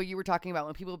that's like what you were talking about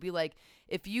when people be like,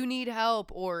 if you need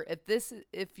help or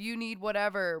if you need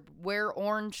whatever, wear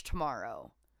orange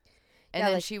tomorrow. And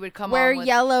then like, she would come wear on with,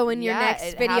 yellow in your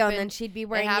next video, and then she'd be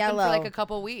wearing yellow. It happened for like a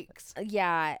couple weeks.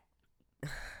 Yeah.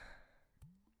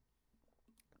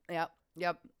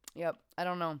 Yep. I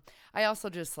don't know. I also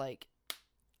just like,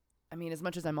 I mean, as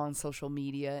much as I'm on social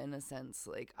media in a sense,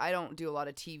 like I don't do a lot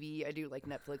of TV. I do like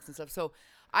Netflix and stuff. So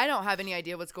I don't have any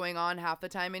idea what's going on half the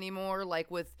time anymore. Like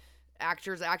with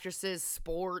actors, actresses,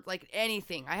 sport, like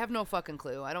anything. I have no fucking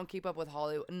clue. I don't keep up with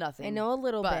Hollywood. Nothing. I know a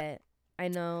little bit. I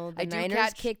know the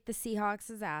Niners kicked the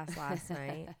Seahawks' ass last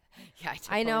night. Yeah,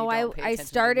 I know. I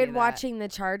started watching the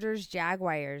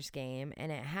Chargers-Jaguars game,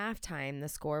 and at halftime, the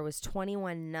score was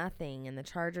 21-0, and the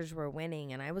Chargers were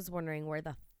winning, and I was wondering where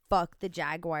the fuck the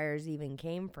Jaguars even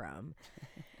came from.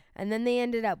 And then they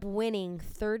ended up winning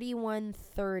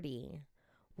 31-30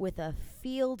 with a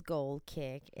field goal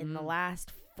kick in the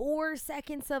last 4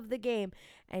 seconds of the game,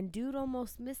 and dude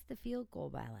almost missed the field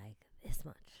goal by like this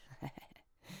much.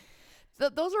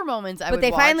 Those are moments I would watch. But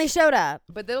they finally showed up.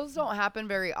 But those don't happen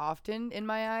very often in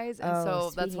my eyes, and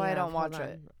so that's why I don't watch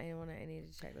it. I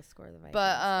need to check the score of the Vikings.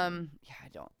 But yeah, I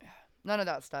don't. None of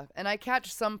that stuff. And I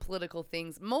catch some political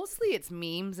things. Mostly it's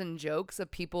memes and jokes of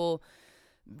people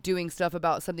doing stuff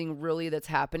about something really that's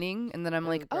happening, and then I'm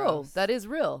like, oh, that is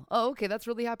real. Oh, okay, that's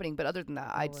really happening. But other than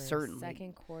that, I'd certainly.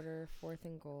 Second quarter, 4th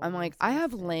and goal. I'm like, I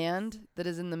have land that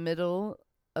is in the middle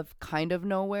of kind of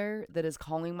nowhere that is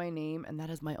calling my name, and that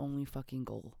is my only fucking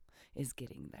goal, is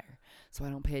getting there. So I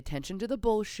don't pay attention to the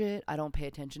bullshit. I don't pay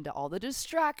attention to all the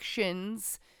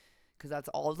distractions, because that's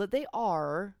all that they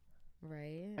are.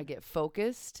 Right. I get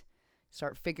focused,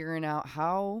 start figuring out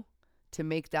how to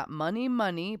make that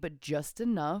money, but just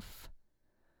enough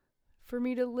for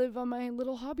me to live on my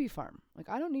little hobby farm. Like,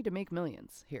 I don't need to make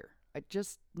millions here. I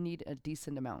just need a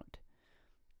decent amount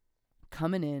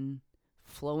coming in,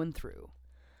 flowing through.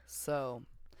 So,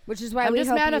 which is why I'm we just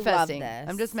hope manifesting. You love this.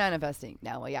 I'm just manifesting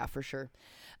now. Well, yeah, for sure.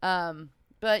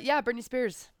 But yeah, Britney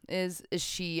Spears is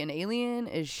she an alien?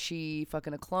 Is she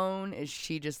fucking a clone? Is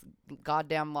she just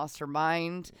goddamn lost her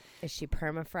mind? Is she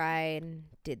perma-fried?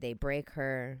 Did they break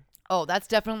her? Oh, that's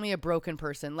definitely a broken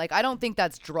person. Like, I don't think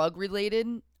that's drug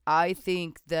related. I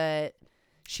think that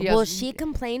she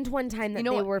complained one time that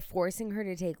they were forcing her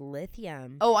to take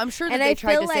lithium. Oh, I'm sure that they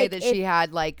tried to say that she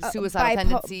had like suicidal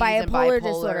tendencies and bipolar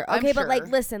disorder. Okay, but like,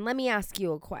 listen, let me ask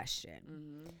you a question.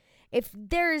 Mm-hmm. If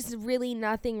there's really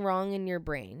nothing wrong in your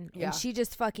brain, and she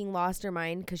just fucking lost her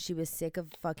mind because she was sick of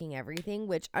fucking everything,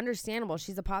 which understandable.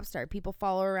 She's a pop star. People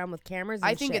follow her around with cameras and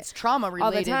I think it's trauma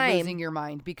related, losing your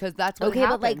mind, because that's what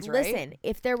happens, but like, right? listen,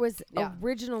 if there was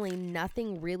originally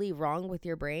nothing really wrong with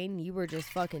your brain, you were just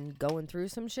fucking going through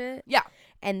some shit. Yeah.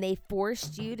 and they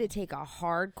forced you to take a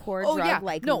hardcore Oh drug yeah,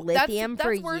 like no, lithium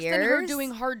that's for worse years. than her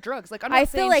doing hard drugs. Like I'm not I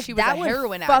saying feel like she was that a would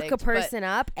heroin fuck addict, a person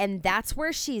up, and that's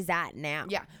where she's at now.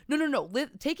 Yeah, no.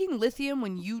 Taking lithium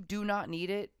when you do not need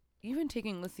it, even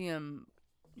taking lithium,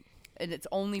 and it's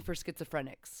only for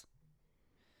schizophrenics.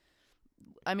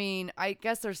 I mean, I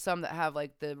guess there's some that have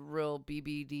like the real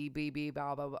BBD,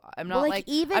 blah blah blah. I'm not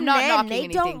even I'm not then, knocking they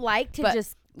anything, don't like to but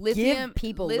just give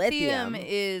people lithium.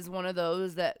 Is one of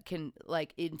those that can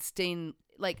like insane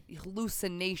like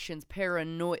hallucinations,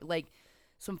 paranoid, like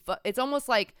it's almost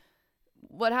like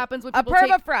what happens when people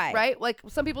take, right? Like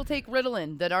some people take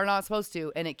Ritalin that are not supposed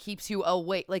to, and it keeps you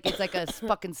awake. Like it's like a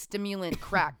fucking stimulant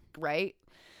crack, right?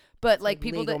 But it's like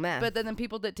people that, meth. But then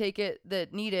people that take it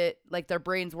that need it, like their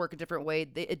brains work a different way.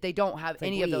 They don't have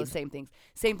any of those same things.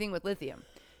 Same thing with lithium.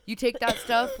 You take that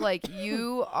stuff, like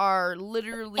you are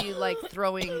literally like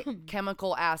throwing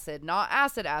chemical acid, not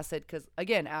acid, because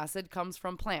again, acid comes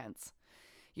from plants.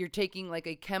 You're taking like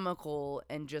a chemical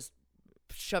and just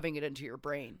shoving it into your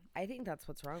brain. I think that's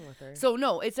what's wrong with her. So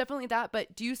no, it's definitely that.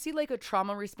 But do you see like a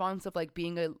trauma response of like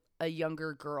being a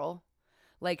younger girl?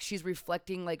 Like she's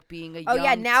reflecting like being a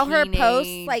young now teenage. Her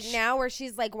posts like now where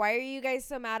she's like, why are you guys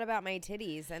so mad about my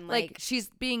titties? And like she's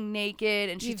being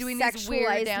naked and she's doing these weird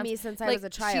weird dance. Me since I was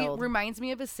a child. She reminds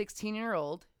me of a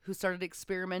 16-year-old who started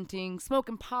experimenting,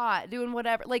 smoking pot, doing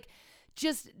whatever, like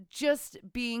just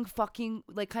being fucking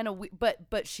like kind of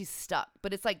but she's stuck.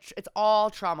 But it's like it's all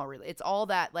trauma really. It's all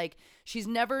that like she's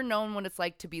never known what it's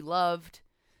like to be loved.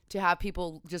 To have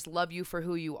people just love you for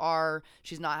who you are.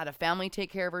 She's not had a family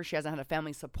take care of her. She hasn't had a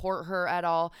family support her at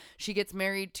all. She gets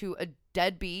married to a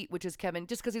deadbeat, which is Kevin,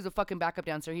 just because he's a fucking backup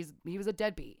dancer. He was a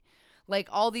deadbeat. Like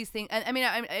all these things. And I mean,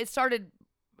 it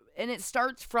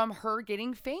starts from her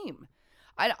getting fame.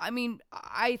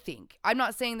 I think I'm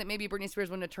not saying that maybe Britney Spears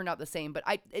wouldn't have turned out the same, but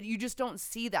you just don't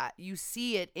see that. You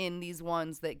see it in these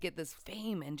ones that get this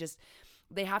fame and just.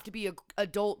 They have to be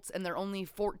adults and they're only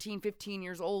 14, 15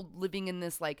 years old living in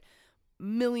this like $1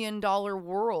 million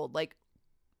world. Like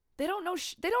they don't know.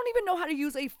 They don't even know how to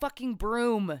use a fucking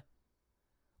broom,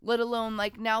 let alone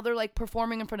like now they're like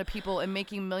performing in front of people and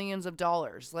making millions of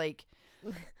dollars. Like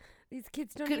these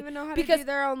kids don't even know how to do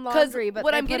their own laundry, but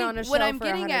what they I'm put getting, on a show what I'm for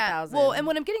getting 100,000. Well, and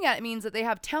what I'm getting at it means that they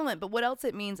have talent, but what else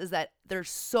it means is that there's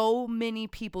so many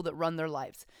people that run their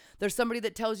lives. There's somebody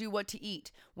that tells you what to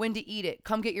eat, when to eat it.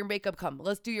 Come get your makeup. Come,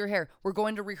 let's do your hair. We're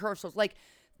going to rehearsals. Like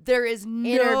there is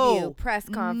interview, press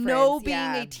conference, no being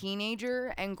a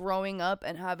teenager and growing up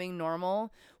and having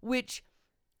normal. Which,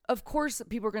 of course,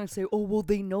 people are gonna say, "Oh, well,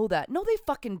 they know that." No, they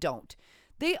fucking don't.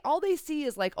 All they see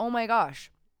is like, "Oh my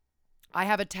gosh, I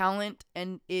have a talent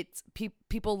and it's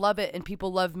people love it and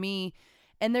people love me."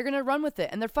 And they're going to run with it.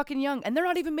 And they're fucking young. And they're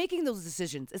not even making those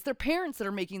decisions. It's their parents that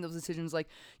are making those decisions. Like,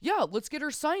 yeah, let's get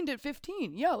her signed at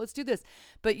 15. Yeah, let's do this.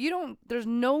 But there's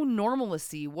no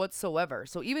normalcy whatsoever.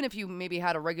 So even if you maybe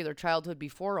had a regular childhood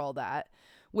before all that,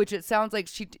 which it sounds like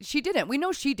she didn't. We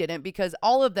know she didn't because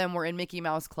all of them were in Mickey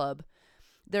Mouse Club.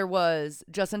 There was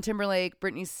Justin Timberlake,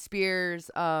 Britney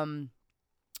Spears, Ryan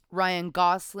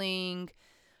Gosling.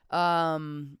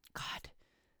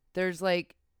 There's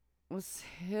like, was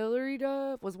Hillary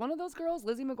Duff? Was one of those girls?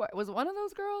 Lizzie McGuire? Was one of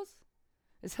those girls?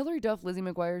 Is Hillary Duff Lizzie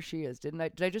McGuire? She is. Did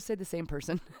I just say the same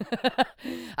person?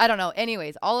 I don't know.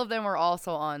 Anyways, all of them were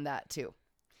also on that too.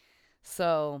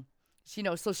 So,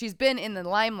 so she's been in the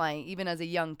limelight even as a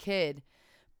young kid.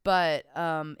 But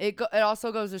it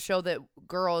also goes to show that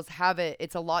girls have it.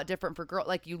 It's a lot different for girls.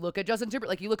 Like you look at Justin Timberlake,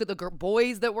 like you look at the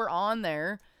boys that were on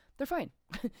there. They're fine.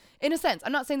 In a sense.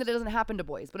 I'm not saying that it doesn't happen to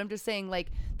boys, but I'm just saying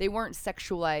like they weren't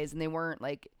sexualized and they weren't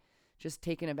like just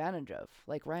taken advantage of.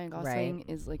 Like Ryan Gosling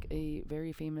is like a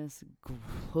very famous,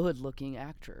 good looking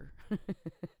actor.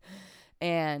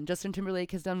 And Justin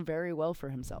Timberlake has done very well for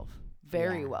himself.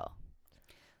 Very well.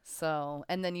 So,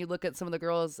 and then you look at some of the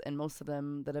girls and most of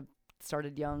them that have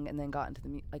started young and then got into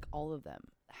like all of them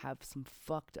have some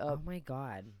fucked up. Oh my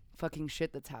God. Fucking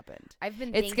shit that's happened. I've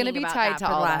been it's gonna be about tied that to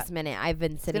for all the last that. minute. I've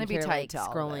been sitting here like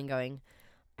scrolling going,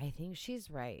 I think she's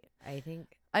right.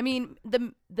 I mean,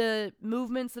 the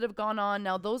movements that have gone on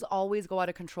now, those always go out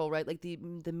of control, right? Like the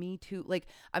Me Too. Like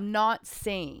I'm not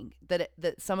saying that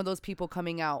some of those people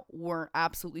coming out weren't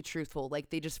absolutely truthful. Like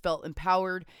they just felt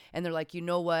empowered and they're like, you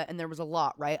know what? And there was a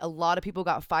lot, right? A lot of people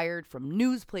got fired from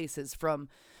news places, from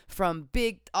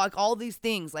big, all these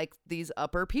things, like these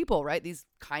upper people, right? These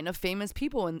kind of famous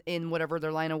people in whatever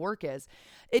their line of work is.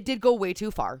 It did go way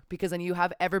too far because then you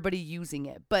have everybody using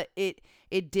it. But it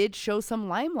did show some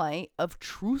limelight of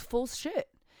truthful shit.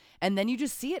 And then you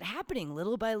just see it happening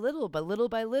little by little, but little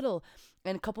by little.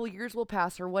 And a couple of years will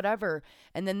pass or whatever.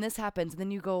 And then this happens. And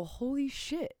then you go, holy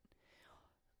shit.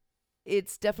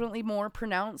 it's definitely more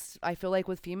pronounced, I feel like,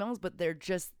 with females, but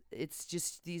it's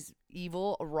just these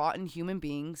evil, rotten human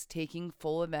beings taking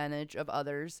full advantage of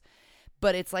others.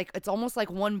 But it's almost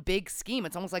like one big scheme.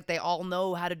 It's almost like they all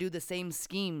know how to do the same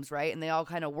schemes, right? And they all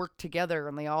kind of work together,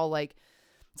 and they all like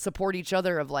support each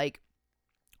other of like,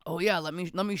 oh yeah, let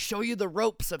me show you the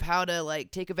ropes of how to like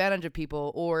take advantage of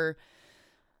people. Or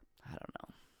I don't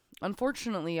know.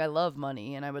 Unfortunately, I love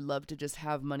money, and I would love to just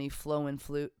have money flow and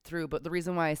through. But the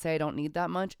reason why I say I don't need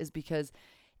that much is because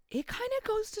it kind of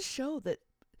goes to show that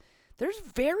there's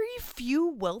very few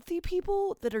wealthy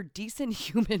people that are decent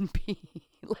human beings.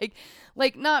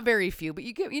 like not very few, but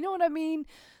you know what I mean?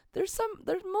 There's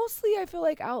mostly, I feel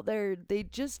like, out there,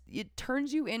 it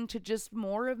turns you into just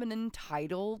more of an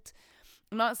entitled.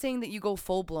 I'm not saying that you go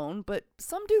full blown, but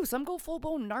some do. Some go full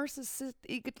blown narcissist,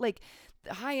 like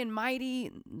high and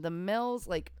mighty. The males,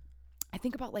 like, I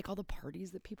think about like all the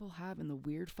parties that people have and the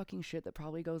weird fucking shit that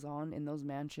probably goes on in those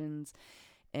mansions.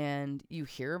 And you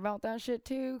hear about that shit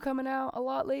too coming out a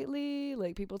lot lately.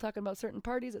 Like people talking about certain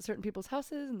parties at certain people's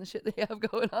houses and the shit they have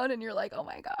going on. And you're like, oh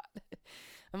my God.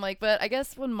 I'm like, but I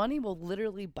guess when money will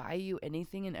literally buy you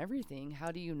anything and everything,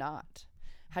 how do you not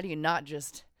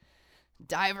just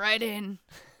dive right in?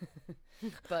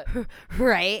 But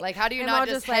right. Like, how do you not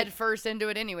just head first into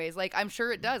it anyways? Like, I'm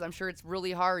sure it does. I'm sure it's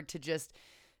really hard to just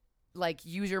like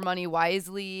use your money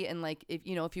wisely. And like,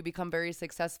 if you become very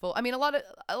successful, I mean, a lot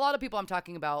of people I'm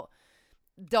talking about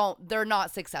they're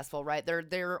not successful, right?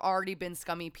 They're already been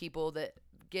scummy people that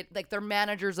get like they're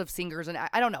managers of singers. And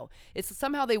I don't know. It's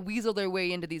somehow they weasel their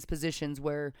way into these positions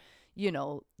where,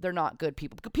 they're not good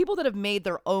people. People that have made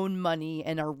their own money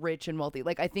and are rich and wealthy.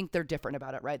 Like, I think they're different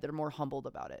about it, right? They're more humbled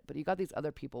about it. But you got these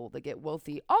other people that get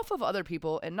wealthy off of other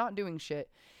people and not doing shit.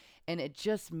 And it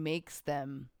just makes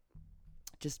them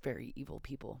just very evil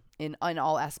people in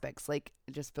all aspects. Like,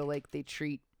 I just feel like they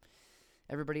treat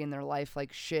everybody in their life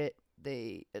like shit.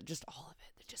 They just, all of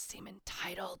it, they just seem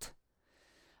entitled.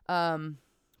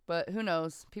 But who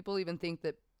knows? People even think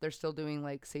that they're still doing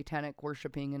like satanic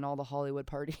worshiping in all the Hollywood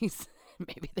parties.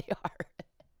 Maybe they are.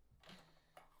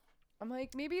 I'm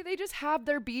like, maybe they just have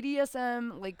their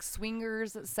BDSM like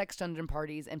swingers sex dungeon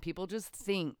parties and people just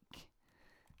think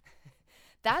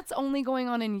that's only going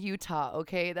on in Utah,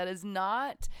 okay? That is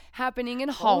not happening in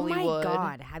Hollywood. Oh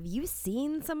my God. Have you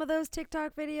seen some of those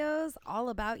TikTok videos all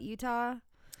about Utah?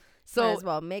 So might as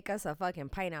well make us a fucking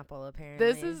pineapple, apparently.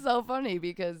 This is so funny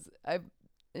because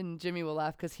and Jimmy will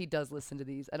laugh because he does listen to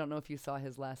these. I don't know if you saw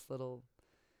his last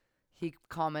he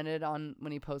commented on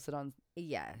when he posted on.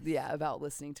 Yes. Yeah, about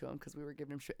listening to him because we were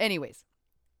giving him shit. Anyways.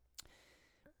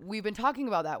 We've been talking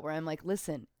about that where I'm like,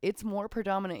 listen, it's more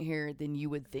predominant here than you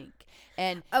would think.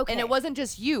 And it wasn't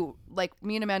just you. Like,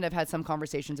 me and Amanda have had some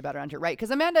conversations about it around here, right?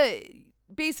 Because Amanda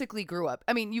basically grew up.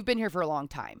 I mean, you've been here for a long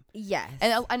time. Yes.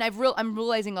 And I'm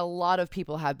realizing a lot of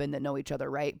people have been that know each other,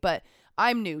 right? But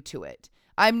I'm new to it.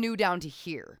 I'm new down to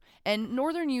here. And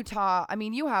Northern Utah, I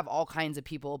mean, you have all kinds of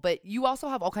people, but you also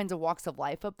have all kinds of walks of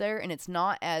life up there. And it's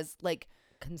not as, like,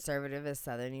 conservative as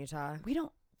Southern Utah.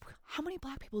 How many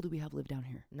black people do we have live down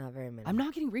here? Not very many. I'm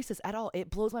not getting racist at all. It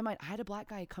blows my mind. I had a black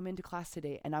guy come into class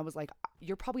today, and I was like,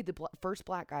 you're probably the first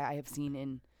black guy I have seen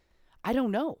in, I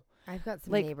don't know. I've got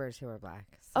some like, neighbors who are black.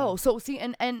 So. Oh, so see,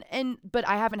 but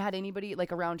I haven't had anybody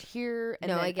like around here. And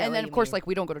no, then, I get and what then you of course, mean. like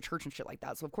we don't go to church and shit like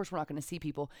that. So of course we're not going to see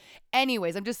people.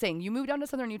 Anyways, I'm just saying, you move down to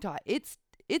Southern Utah, it's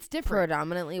different.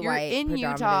 Predominantly You're white. in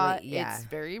Utah. Yeah.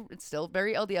 It's still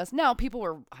very LDS. Now people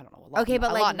were, I don't know, a lot, okay,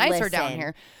 but a like, lot nicer listen, down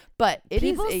here. But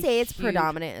people say it's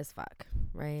predominant as fuck,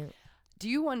 right? Do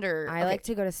you wonder? I like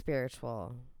to go to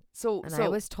Spiritual. So I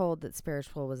was told that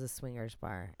Spiritual was a swingers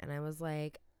bar, and I was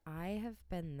like, I have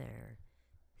been there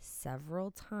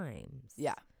several times.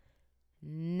 Yeah.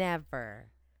 Never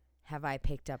have I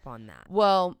picked up on that.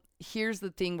 Well, here's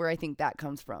the thing where I think that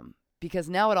comes from. Because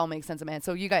now it all makes sense, Amanda.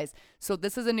 So you guys,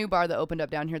 this is a new bar that opened up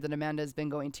down here that Amanda's been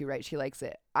going to, right? She likes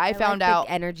it. I found like out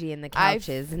the energy in the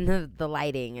couches and the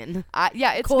lighting and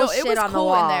it cool was shit on the cool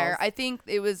walls. in there. I think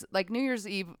it was like New Year's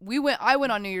Eve. I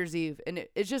went on New Year's Eve, and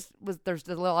it just was. There's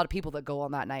a lot of people that go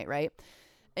on that night, right?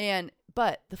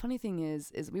 But the funny thing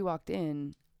is we walked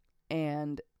in,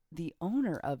 and the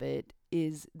owner of it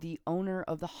is the owner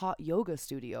of the hot yoga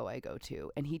studio I go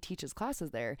to, and he teaches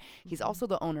classes there. He's also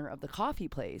the owner of the coffee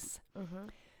place. Mm-hmm.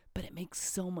 But it makes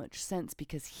so much sense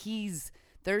because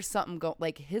there's something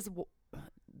like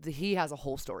he has a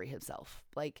whole story himself.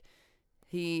 Like,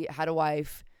 he had a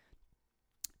wife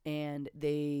and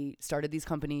they started these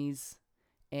companies,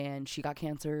 and she got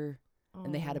cancer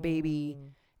and they had a baby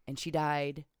and she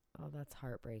died. Oh, that's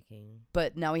heartbreaking.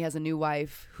 But now he has a new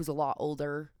wife who's a lot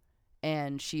older.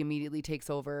 and she immediately takes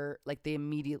over. Like, they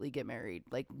immediately get married,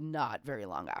 like, not very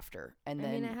long after. And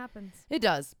then it happens. It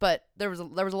does, but there was a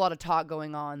lot of talk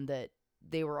going on that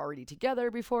they were already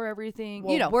together before everything.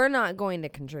 Well, we're not going to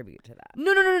contribute to that.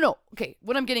 No. Okay,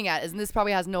 what I'm getting at is, and this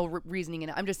probably has no reasoning in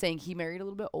it, I'm just saying he married a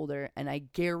little bit older, and I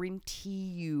guarantee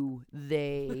you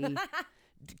they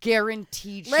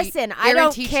guaranteed Listen, I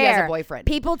don't care. she has a boyfriend.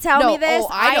 People tell me this.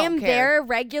 I don't am care. there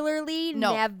regularly.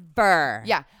 No. Never.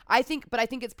 Yeah, I think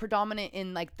it's predominant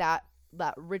in like that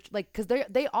rich, like, because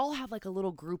they all have like a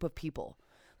little group of people,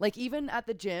 like even at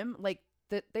the gym, like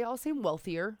that they all seem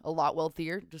wealthier, a lot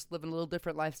wealthier, just living a little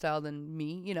different lifestyle than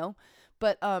me, you know.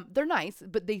 But they're nice,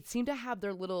 but they seem to have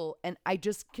their little, and I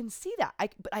just can see that.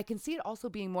 But I can see it also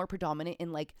being more predominant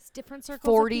in like It's different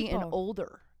circles 40 of people. and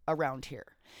older around here.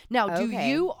 Now, do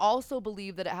you also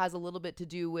believe that it has a little bit to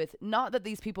do with, not that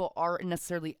these people are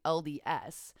necessarily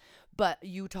LDS, but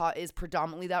Utah is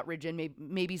predominantly that region?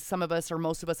 Maybe some of us or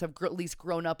most of us have at least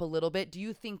grown up a little bit. Do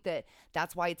you think that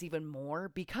that's why it's even more?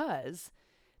 Because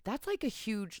that's like a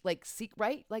huge, like,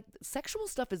 right? Like, sexual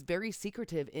stuff is very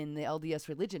secretive in the LDS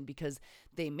religion because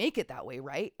they make it that way,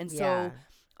 right? And so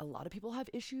a lot of people have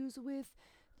issues with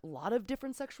a lot of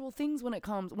different sexual things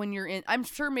when you're in, I'm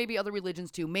sure maybe other religions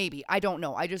too, maybe, I don't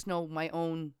know. I just know my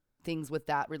own things with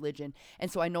that religion. And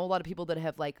so I know a lot of people that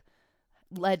have like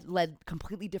led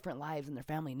completely different lives and their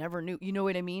family never knew, you know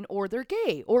what I mean? Or they're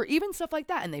gay or even stuff like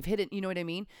that. And they've hid it, you know what I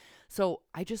mean? So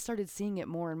I just started seeing it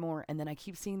more and more. And then I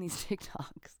keep seeing these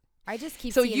TikToks. I just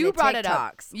keep so seeing you the brought TikToks. it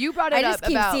up. You brought it I up just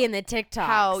keep about seeing the TikToks.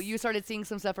 how you started seeing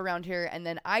some stuff around here, and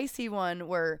then I see one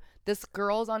where this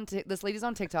lady's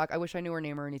on TikTok. I wish I knew her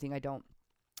name or anything. I don't.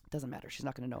 Doesn't matter. She's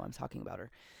not going to know I'm talking about her.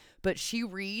 But she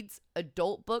reads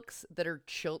adult books that are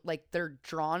like they're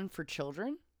drawn for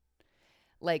children.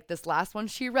 Like this last one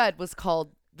she read was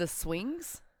called The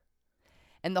Swings.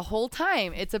 And the whole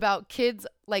time it's about kids,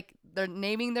 like they're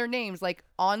naming their names like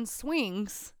on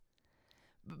swings.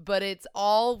 But it's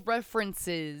all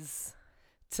references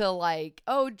to like,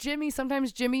 oh,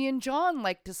 sometimes Jimmy and John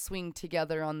like to swing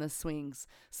together on the swings.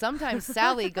 Sometimes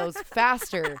Sally goes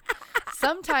faster.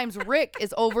 Sometimes Rick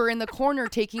is over in the corner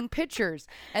taking pictures.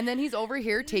 And then he's over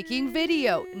here taking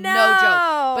video. No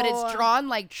joke. But it's drawn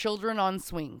like children on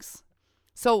swings.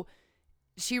 So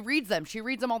she reads them. She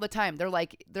reads them all the time. They're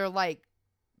like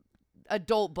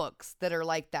adult books that are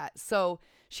like that. So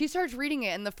she starts reading it,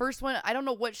 and the first one, I don't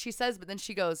know what she says, but then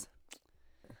she goes,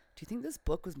 do you think this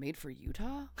book was made for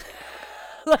Utah?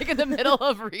 Like in the middle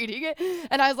of reading it.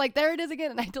 And I was like, there it is again.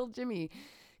 And I told Jimmy,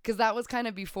 because that was kind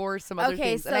of before some other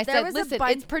things. So and I said, listen,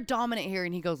 it's predominant here.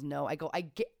 And he goes, no. I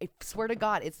swear to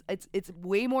God, it's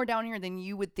way more down here than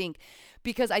you would think.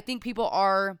 Because I think people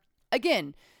are,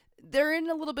 again, they're in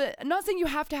a little bit, I'm not saying you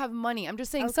have to have money. I'm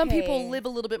just saying some people live a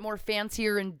little bit more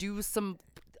fancier and do some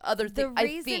other things. The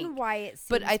reason why it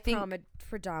seems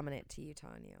predominant to Utah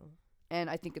and you, and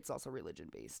I think it's also religion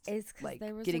based, is because like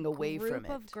there was getting away from it. a group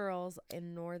of girls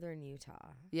in northern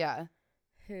Utah,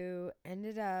 who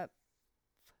ended up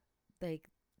like,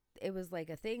 it was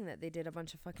like a thing that they did a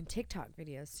bunch of fucking TikTok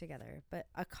videos together, but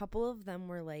a couple of them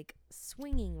were like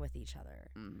swinging with each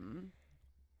other, and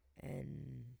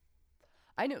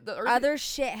I know the other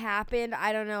shit happened.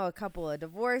 I don't know. A couple of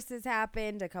divorces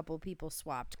happened. A couple of people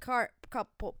swapped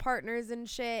couple partners and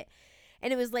shit.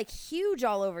 And it was like huge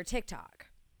all over TikTok.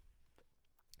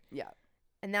 Yeah.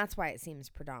 And that's why it seems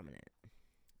predominant.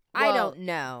 Well, I don't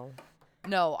know.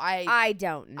 No, I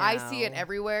don't know. I see it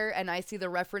everywhere, and I see the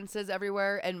references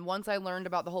everywhere. And once I learned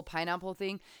about the whole pineapple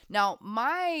thing, now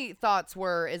my thoughts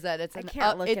is that it's an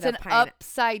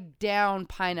upside down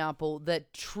pineapple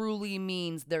that truly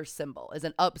means their symbol is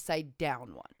an upside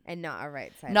down one, and not a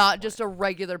right side. Not just a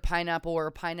regular pineapple or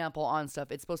a pineapple on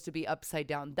stuff. It's supposed to be upside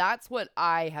down. That's what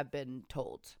I have been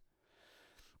told.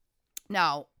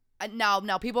 Now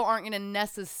people aren't going to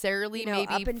necessarily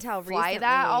maybe up until fly recently,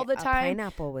 that all the time. A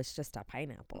pineapple was just a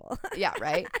pineapple. Yeah,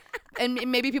 right. And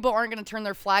maybe people aren't going to turn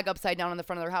their flag upside down in the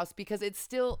front of their house because it's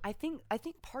still, I think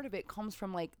part of it comes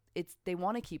from like, they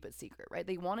want to keep it secret, right?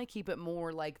 They want to keep it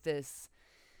more like this,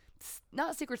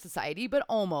 not secret society, but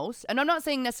almost. And I'm not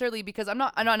saying necessarily because I'm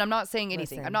not saying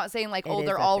anything. Listen, I'm not saying like,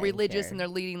 they're all religious and they're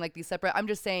leading like these separate. I'm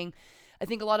just saying, I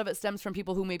think a lot of it stems from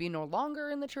people who maybe no longer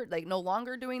in the church, like no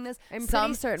longer doing this. I'm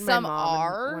pretty certain my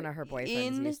mom and one of her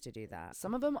boyfriends used to do that.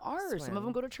 Some of them are. Swim. Some of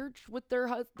them go to church with their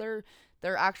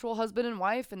actual husband and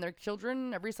wife and their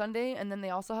children every Sunday, and then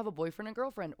they also have a boyfriend and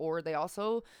girlfriend, or they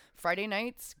also Friday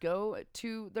nights go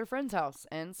to their friend's house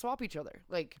and swap each other.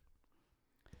 Like,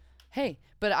 hey,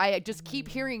 but I just keep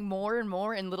hearing more and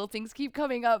more, and little things keep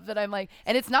coming up that I'm like,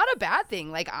 and it's not a bad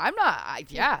thing. Like,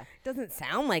 Doesn't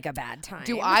sound like a bad time.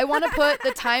 Do I want to put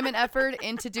the time and effort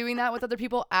into doing that with other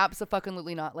people?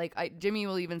 Abso-fucking-lutely not. Like, Jimmy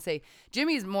will even say,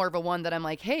 Jimmy's more of a one that I'm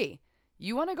like, hey,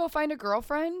 you want to go find a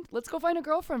girlfriend? Let's go find a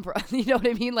girlfriend for us. You know what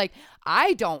I mean? Like,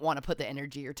 I don't want to put the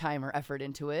energy or time or effort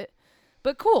into it.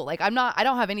 But cool. Like, I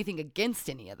don't have anything against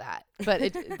any of that.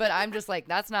 But I'm just like,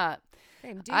 that's not.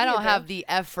 I don't have the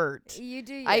effort. You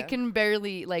do. I can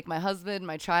barely, like, my husband,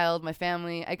 my child, my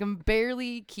family, I can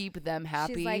barely keep them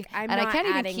happy. She's like, I'm and not I can't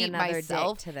even adding keep another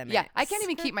myself dick to the mix. Yeah, I can't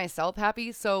even keep myself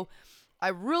happy. So I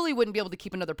really wouldn't be able to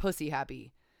keep another pussy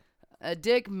happy. A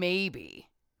dick, maybe,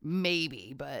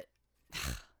 but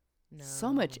No.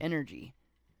 so much energy.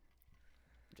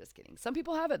 Just kidding. Some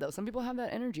people have it though. Some people have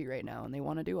that energy right now and they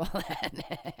want to do all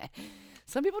that.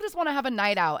 Some people just want to have a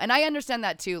night out. And I understand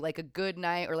that too. Like a good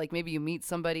night, or like maybe you meet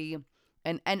somebody.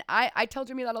 And I tell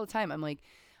Jimmy that all the time. I'm like,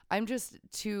 I'm just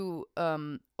too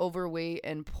overweight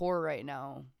and poor right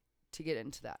now to get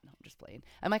into that. No, I'm just playing.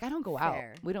 I'm like, I don't go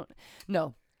Fair. out. We don't.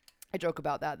 No. I joke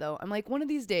about that though. I'm like, one of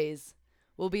these days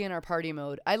we'll be in our party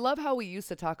mode. I love how we used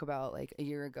to talk about, like, a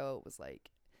year ago. It was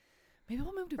like, maybe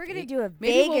we'll move to We're Vegas. gonna do a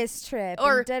Vegas trip,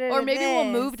 or and maybe we'll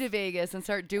this. move to Vegas and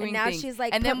start doing And now things. she's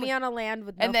like, and put then me on a land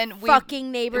with and no then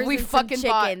fucking neighbors we and fucking some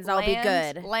chickens. bought I'll be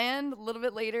good. Land a little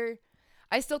bit later.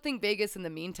 I still think Vegas in the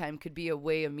meantime could be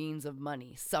a means of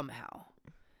money somehow.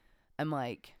 I'm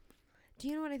like, Do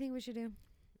you know what I think we should do?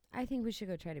 I think we should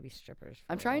go try to be strippers. For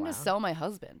I'm a trying to while. sell my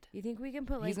husband. You think we can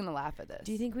put like? He's gonna laugh at this.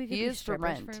 Do you think we could He be is for strippers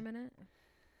rent. for a minute?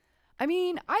 I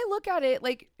mean, I look at it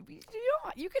like,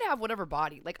 you can have whatever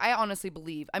body. Like, I honestly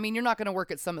believe. I mean, you're not going to work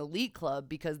at some elite club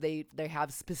because they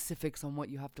have specifics on what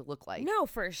you have to look like. No,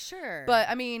 for sure. But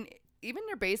I mean, even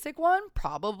your basic one,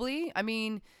 probably. I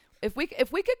mean, if we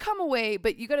could come away,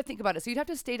 but you got to think about it. So you'd have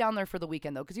to stay down there for the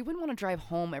weekend though, because you wouldn't want to drive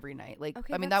home every night. Like,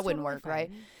 Okay, I mean, that's that wouldn't totally work, right?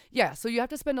 fine. Yeah. So you have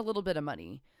to spend a little bit of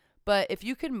money. But if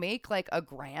you could make like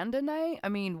 $1,000 a night, I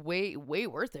mean, way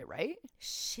worth it, right?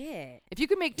 Shit. If you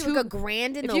could make Like a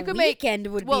grand in if the you could weekend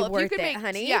would be if you worth could it, make,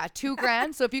 honey. Yeah,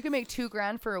 $2,000. So if you could make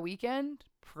 $2,000 for a weekend,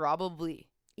 probably.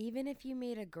 Even if you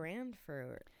made $1,000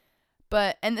 for.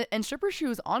 But and stripper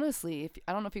shoes, honestly,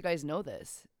 I don't know if you guys know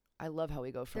this. I love how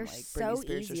we go from They're like so Britney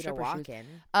Spears easy to stripper walk shoes.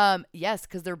 in. Yes,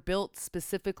 because they're built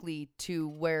specifically to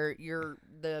where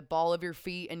the ball of your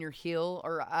feet and your heel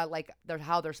are like they're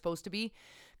how they're supposed to be.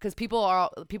 Because people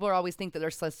are always think that they're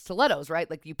stilettos, right?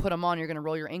 Like you put them on, you're gonna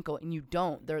roll your ankle, and you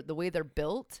don't. The way they're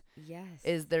built Yes.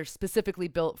 is they're specifically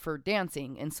built for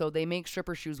dancing, and so they make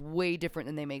stripper shoes way different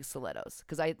than they make stilettos.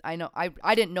 Because I know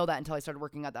I didn't know that until I started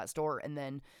working at that store, and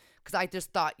then because I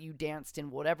just thought you danced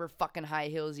in whatever fucking high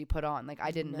heels you put on. Like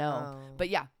I didn't know, but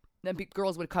yeah, then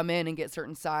girls would come in and get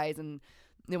certain size, and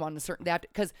they wanted a certain that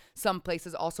because some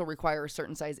places also require a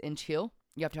certain size inch heel.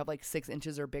 You have to have like 6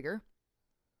 inches or bigger.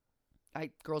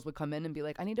 Girls would come in and be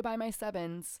like, I need to buy my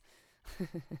 7s.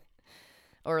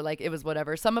 Or like it was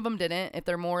whatever. Some of them didn't. If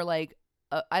they're more like,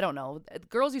 I don't know.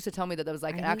 Girls used to tell me that there was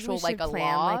like an actual like a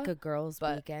plan law. like a girls'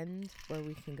 but- weekend where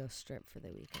we can go strip for the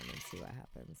weekend and see what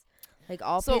happens. Like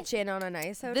I'll So, pitch in on a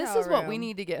nice hotel This is what we room.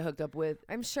 need to get hooked up with.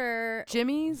 I'm sure.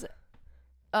 Jimmy's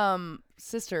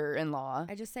sister-in-law.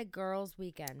 I just said girls'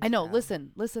 weekend. I know. though.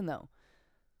 Listen though.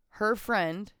 Her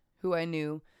friend who I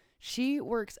knew, she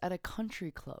works at a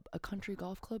country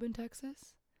golf club in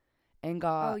Texas, and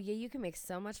got. Oh yeah, you can make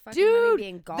so much fucking money Dude,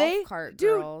 being golf cart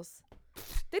dude, girls.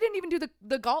 They didn't even do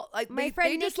the golf. Like My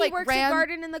friend they Nikki just like works ran. at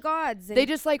Garden in the Gods. They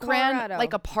just like ran Colorado.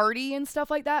 like a party and stuff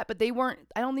like that, but they weren't.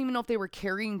 I don't even know if they were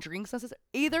carrying drinks necessarily.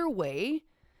 Either way,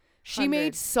 she made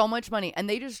Hundreds. so much money, and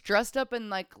they just dressed up in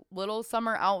like little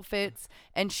summer outfits.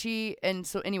 And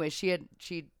so anyway, she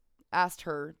asked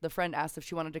her. The friend asked if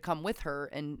she wanted to come with her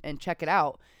and check it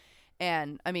out.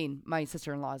 And I mean, my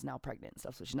sister-in-law is now pregnant and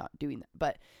stuff, so she's not doing that.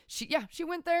 But she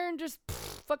went there and just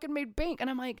fucking made bank. And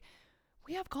I'm like,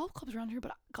 we have golf clubs around here,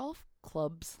 but golf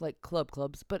clubs, like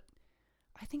clubs, but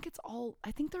I think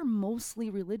they're mostly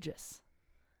religious.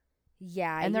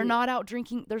 Yeah, And they're not out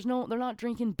drinking. They're not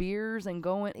drinking beers and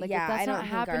going like yeah, that's I don't not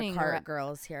think happening. our cart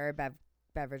girls here,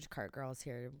 beverage cart girls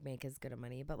here make as good of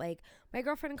money. But like my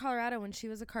girlfriend in Colorado, when she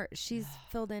was a cart, she's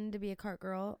filled in to be a cart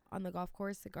girl on the golf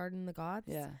course, the Garden in the Gods.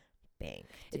 Yeah. Bank.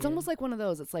 It's almost like one of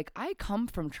those. It's like, I come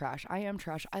from trash. I am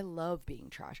trash. I love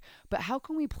being trash. But how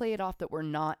can we play it off that we're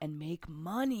not and make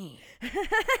money?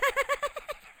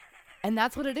 And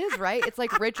that's what it is, right? It's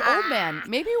like rich old man.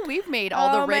 Maybe we've made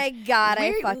all the rich. Oh my God,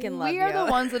 I fucking love We are you. the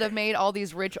ones that have made all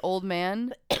these rich old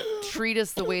men treat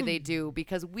us the way they do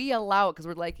because we allow it because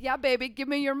we're like, yeah, baby, give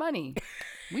me your money.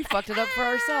 We fucked it up for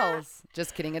ourselves.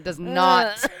 Just kidding. It does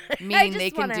not mean just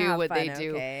they can wanna do have what they fun,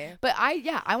 do. okay? But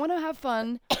I want to have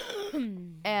fun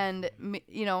and,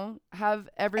 have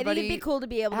everybody. I think it'd be cool to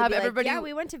be able to have be everybody like, yeah,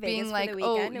 we went to Vegas being for like, the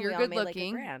weekend oh, and you're we all good made like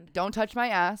looking. $1,000. Don't touch my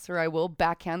ass or I will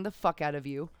backhand the fuck out of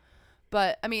you.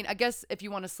 But I mean, I guess if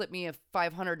you want to slip me a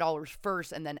 $500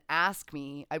 first and then ask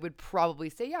me, I would probably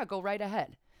say, yeah, go right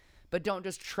ahead. But don't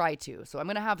just try to. So I'm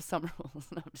going to have some rules.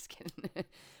 No, I'm just kidding.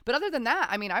 But other than that,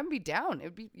 I mean, I would be down. It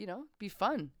would be, be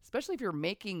fun, especially if you're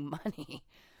making money.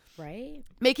 Right?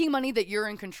 Making money that you're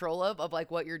in control of like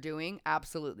what you're doing.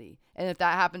 Absolutely. And if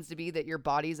that happens to be that your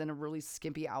body's in a really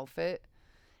skimpy outfit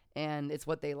and it's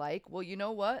what they like, well, you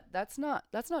know what? That's not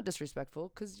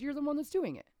disrespectful because you're the one that's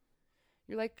doing it.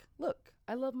 You're like, look,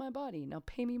 I love my body. Now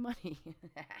pay me money.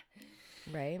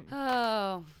 Right.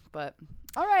 Oh, but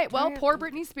all right. Well, poor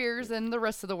Britney Spears and the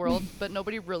rest of the world, but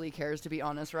nobody really cares, to be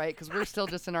honest, right? Because we're still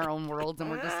just in our own worlds,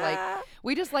 and we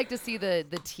just like to see the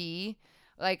tea.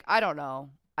 Like, I don't know.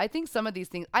 I think some of these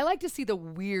things, I like to see the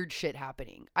weird shit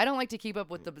happening. I don't like to keep up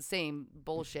with the same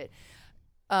bullshit.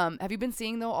 Have you been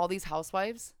seeing though all these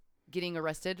housewives getting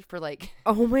arrested for like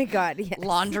oh my God, yes.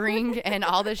 laundering and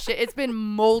all this shit? It's been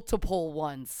multiple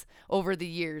ones over the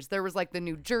years. There was like the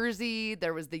New Jersey,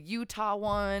 there was the Utah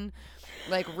one,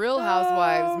 like Real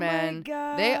Housewives, man. My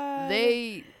God.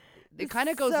 They it kind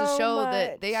of goes to So show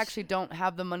that much. they actually don't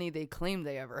have the money they claim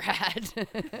they ever had.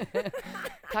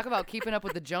 Talk about keeping up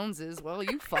with the Joneses. Well,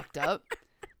 you fucked up.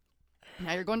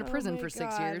 Now you're going to prison my for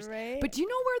 6 God, years. right? But do you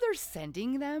know where they're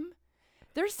sending them?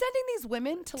 They're sending these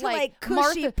women to like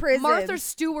cushy prisons. Martha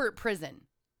Stewart prison.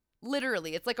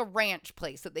 Literally, it's like a ranch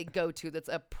place that they go to that's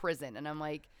a prison. And I'm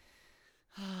like,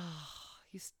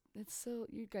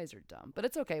 you guys are dumb. But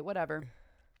it's okay, whatever.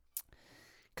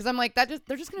 Because I'm like, they're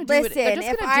just going to do it. They're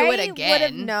just going to do it again. Would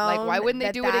have known like, why wouldn't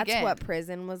they do it again? That's what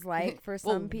prison was like for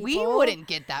some people. We wouldn't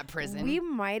get that prison. We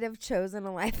might have chosen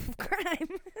a life of crime.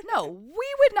 No,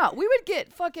 we would not. We would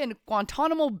get fucking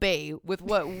Guantanamo Bay with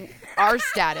what our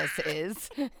status is.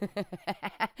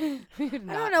 I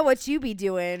don't know what you be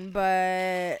doing,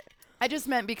 but I just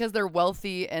meant because they're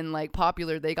wealthy and like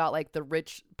popular, they got like the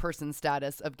rich person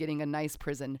status of getting a nice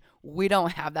prison. We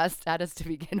don't have that status to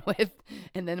begin with.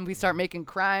 And then we start making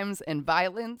crimes and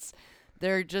violence.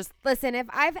 They're just listen, if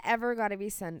I've ever got to be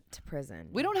sent to prison,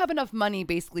 we don't have enough money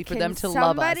basically for them to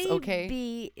love us,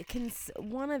 okay?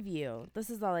 One of you, this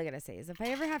is all I gotta say, is if I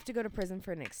ever have to go to prison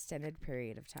for an extended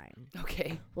period of time,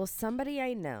 okay, will somebody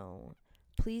I know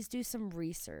please do some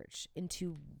research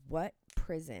into what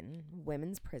prison,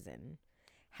 women's prison,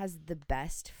 has the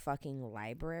best fucking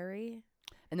library,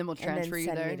 and then we'll transfer you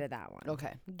send there me to that one.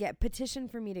 Okay, petition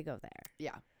for me to go there.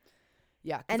 Yeah.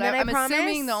 Yeah, and then I'm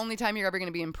assuming the only time you're ever going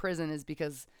to be in prison is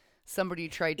because somebody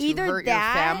tried to hurt your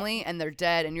family and they're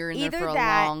dead and you're in there for a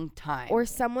long time. Or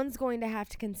someone's going to have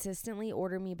to consistently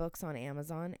order me books on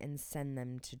Amazon and send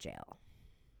them to jail.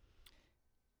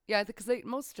 Yeah, because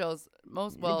jails,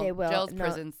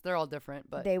 prisons, they're all different,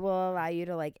 but they will allow you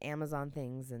to like Amazon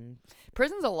things, and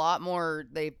prison's a lot more.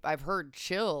 I've heard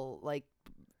chill. Like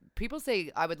people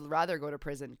say, I would rather go to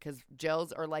prison because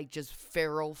jails are like just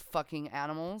feral fucking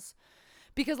animals.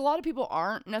 Because a lot of people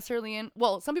aren't necessarily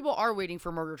some people are waiting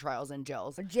for murder trials in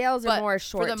jails. Jails are more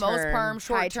short term. For the most part,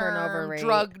 high turnover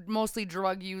rate. Mostly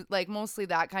drug use, like mostly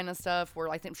that kind of stuff where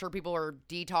I think sure people are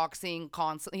detoxing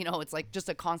constantly. It's like just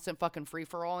a constant fucking free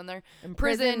for all in there. In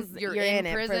prison, you're in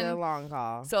it prison for the long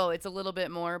haul. So it's a little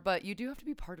bit more, but you do have to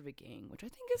be part of a gang, which I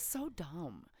think is so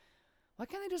dumb. Why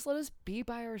can't they just let us be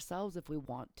by ourselves if we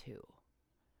want to?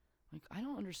 Like, I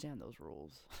don't understand those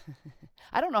rules.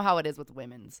 I don't know how it is with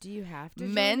women's. Do you have to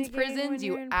men's join a gang prisons? when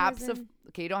you're You in absolutely prison?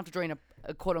 Okay. You don't have to join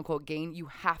a quote unquote gang. You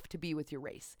have to be with your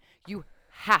race. You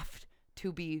have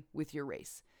to be with your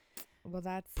race. Well,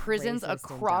 that's prisons racist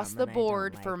across and the dumb, and I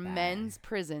board don't for like that. men's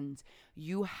prisons.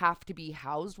 You have to be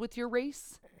housed with your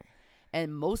race,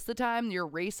 and most of the time, your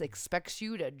race expects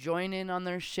you to join in on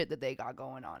their shit that they got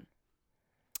going on.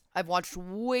 I've watched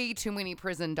way too many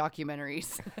prison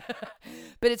documentaries,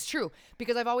 but it's true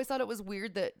because I've always thought it was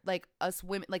weird that like us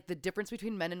women, like the difference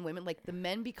between men and women, like the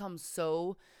men become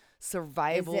so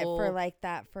survival. Is it for like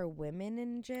that for women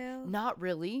in jail? Not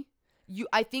really.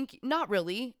 I think not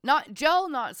really. Not jail,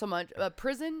 not so much.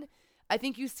 Prison, I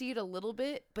think you see it a little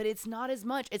bit, but it's not as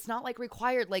much. It's not like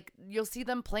required. Like you'll see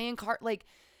them playing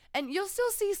and you'll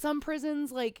still see some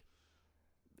prisons like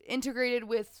integrated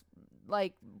with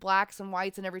like blacks and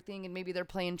whites and everything, and maybe they're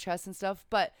playing chess and stuff,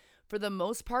 but for the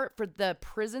most part, for the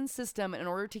prison system, in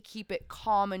order to keep it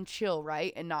calm and chill,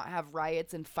 right, and not have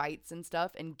riots and fights and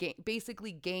stuff, and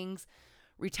basically gangs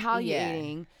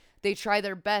retaliating, they try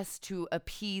their best to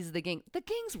appease the gang. The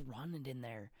gang's running in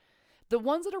there. The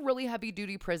ones that are really heavy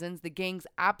duty prisons, the gangs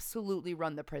absolutely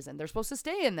run the prison. They're supposed to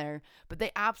stay in there, but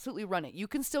they absolutely run it. You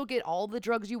can still get all the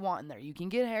drugs you want in there. You can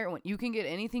get heroin. You can get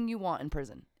anything you want in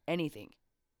prison. Anything.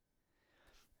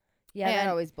 Yeah, And that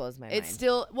always blows my mind. it's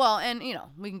still, well, and, you know,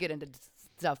 we can get into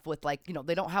stuff with, like, you know,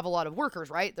 they don't have a lot of workers,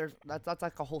 right? That's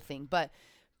like a whole thing. But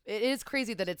it is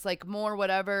crazy that it's like more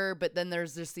whatever, but then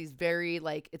there's just these very,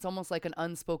 like, it's almost like an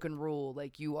unspoken rule.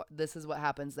 Like, this is what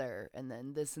happens there, and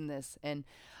then this and this. And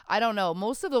I don't know.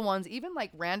 Most of the ones, even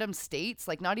like random states,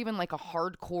 like not even like a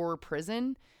hardcore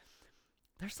prison,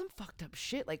 there's some fucked up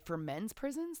shit, like for men's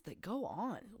prisons that go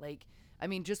on. Like, I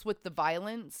mean, just with the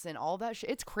violence and all that shit,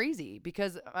 it's crazy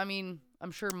because, I mean,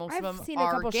 I'm sure most I've of them seen a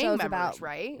are couple gang shows members, about,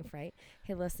 right? Right.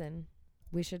 Hey, listen,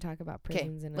 we should talk about Okay,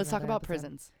 prisons in let's talk another about episode.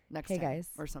 prisons next Hey, time guys.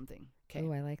 or something. Okay.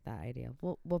 Oh, I like that idea.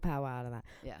 We'll pow out of that.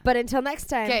 Yeah. But until next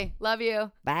time. Okay, love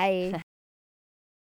you. Bye.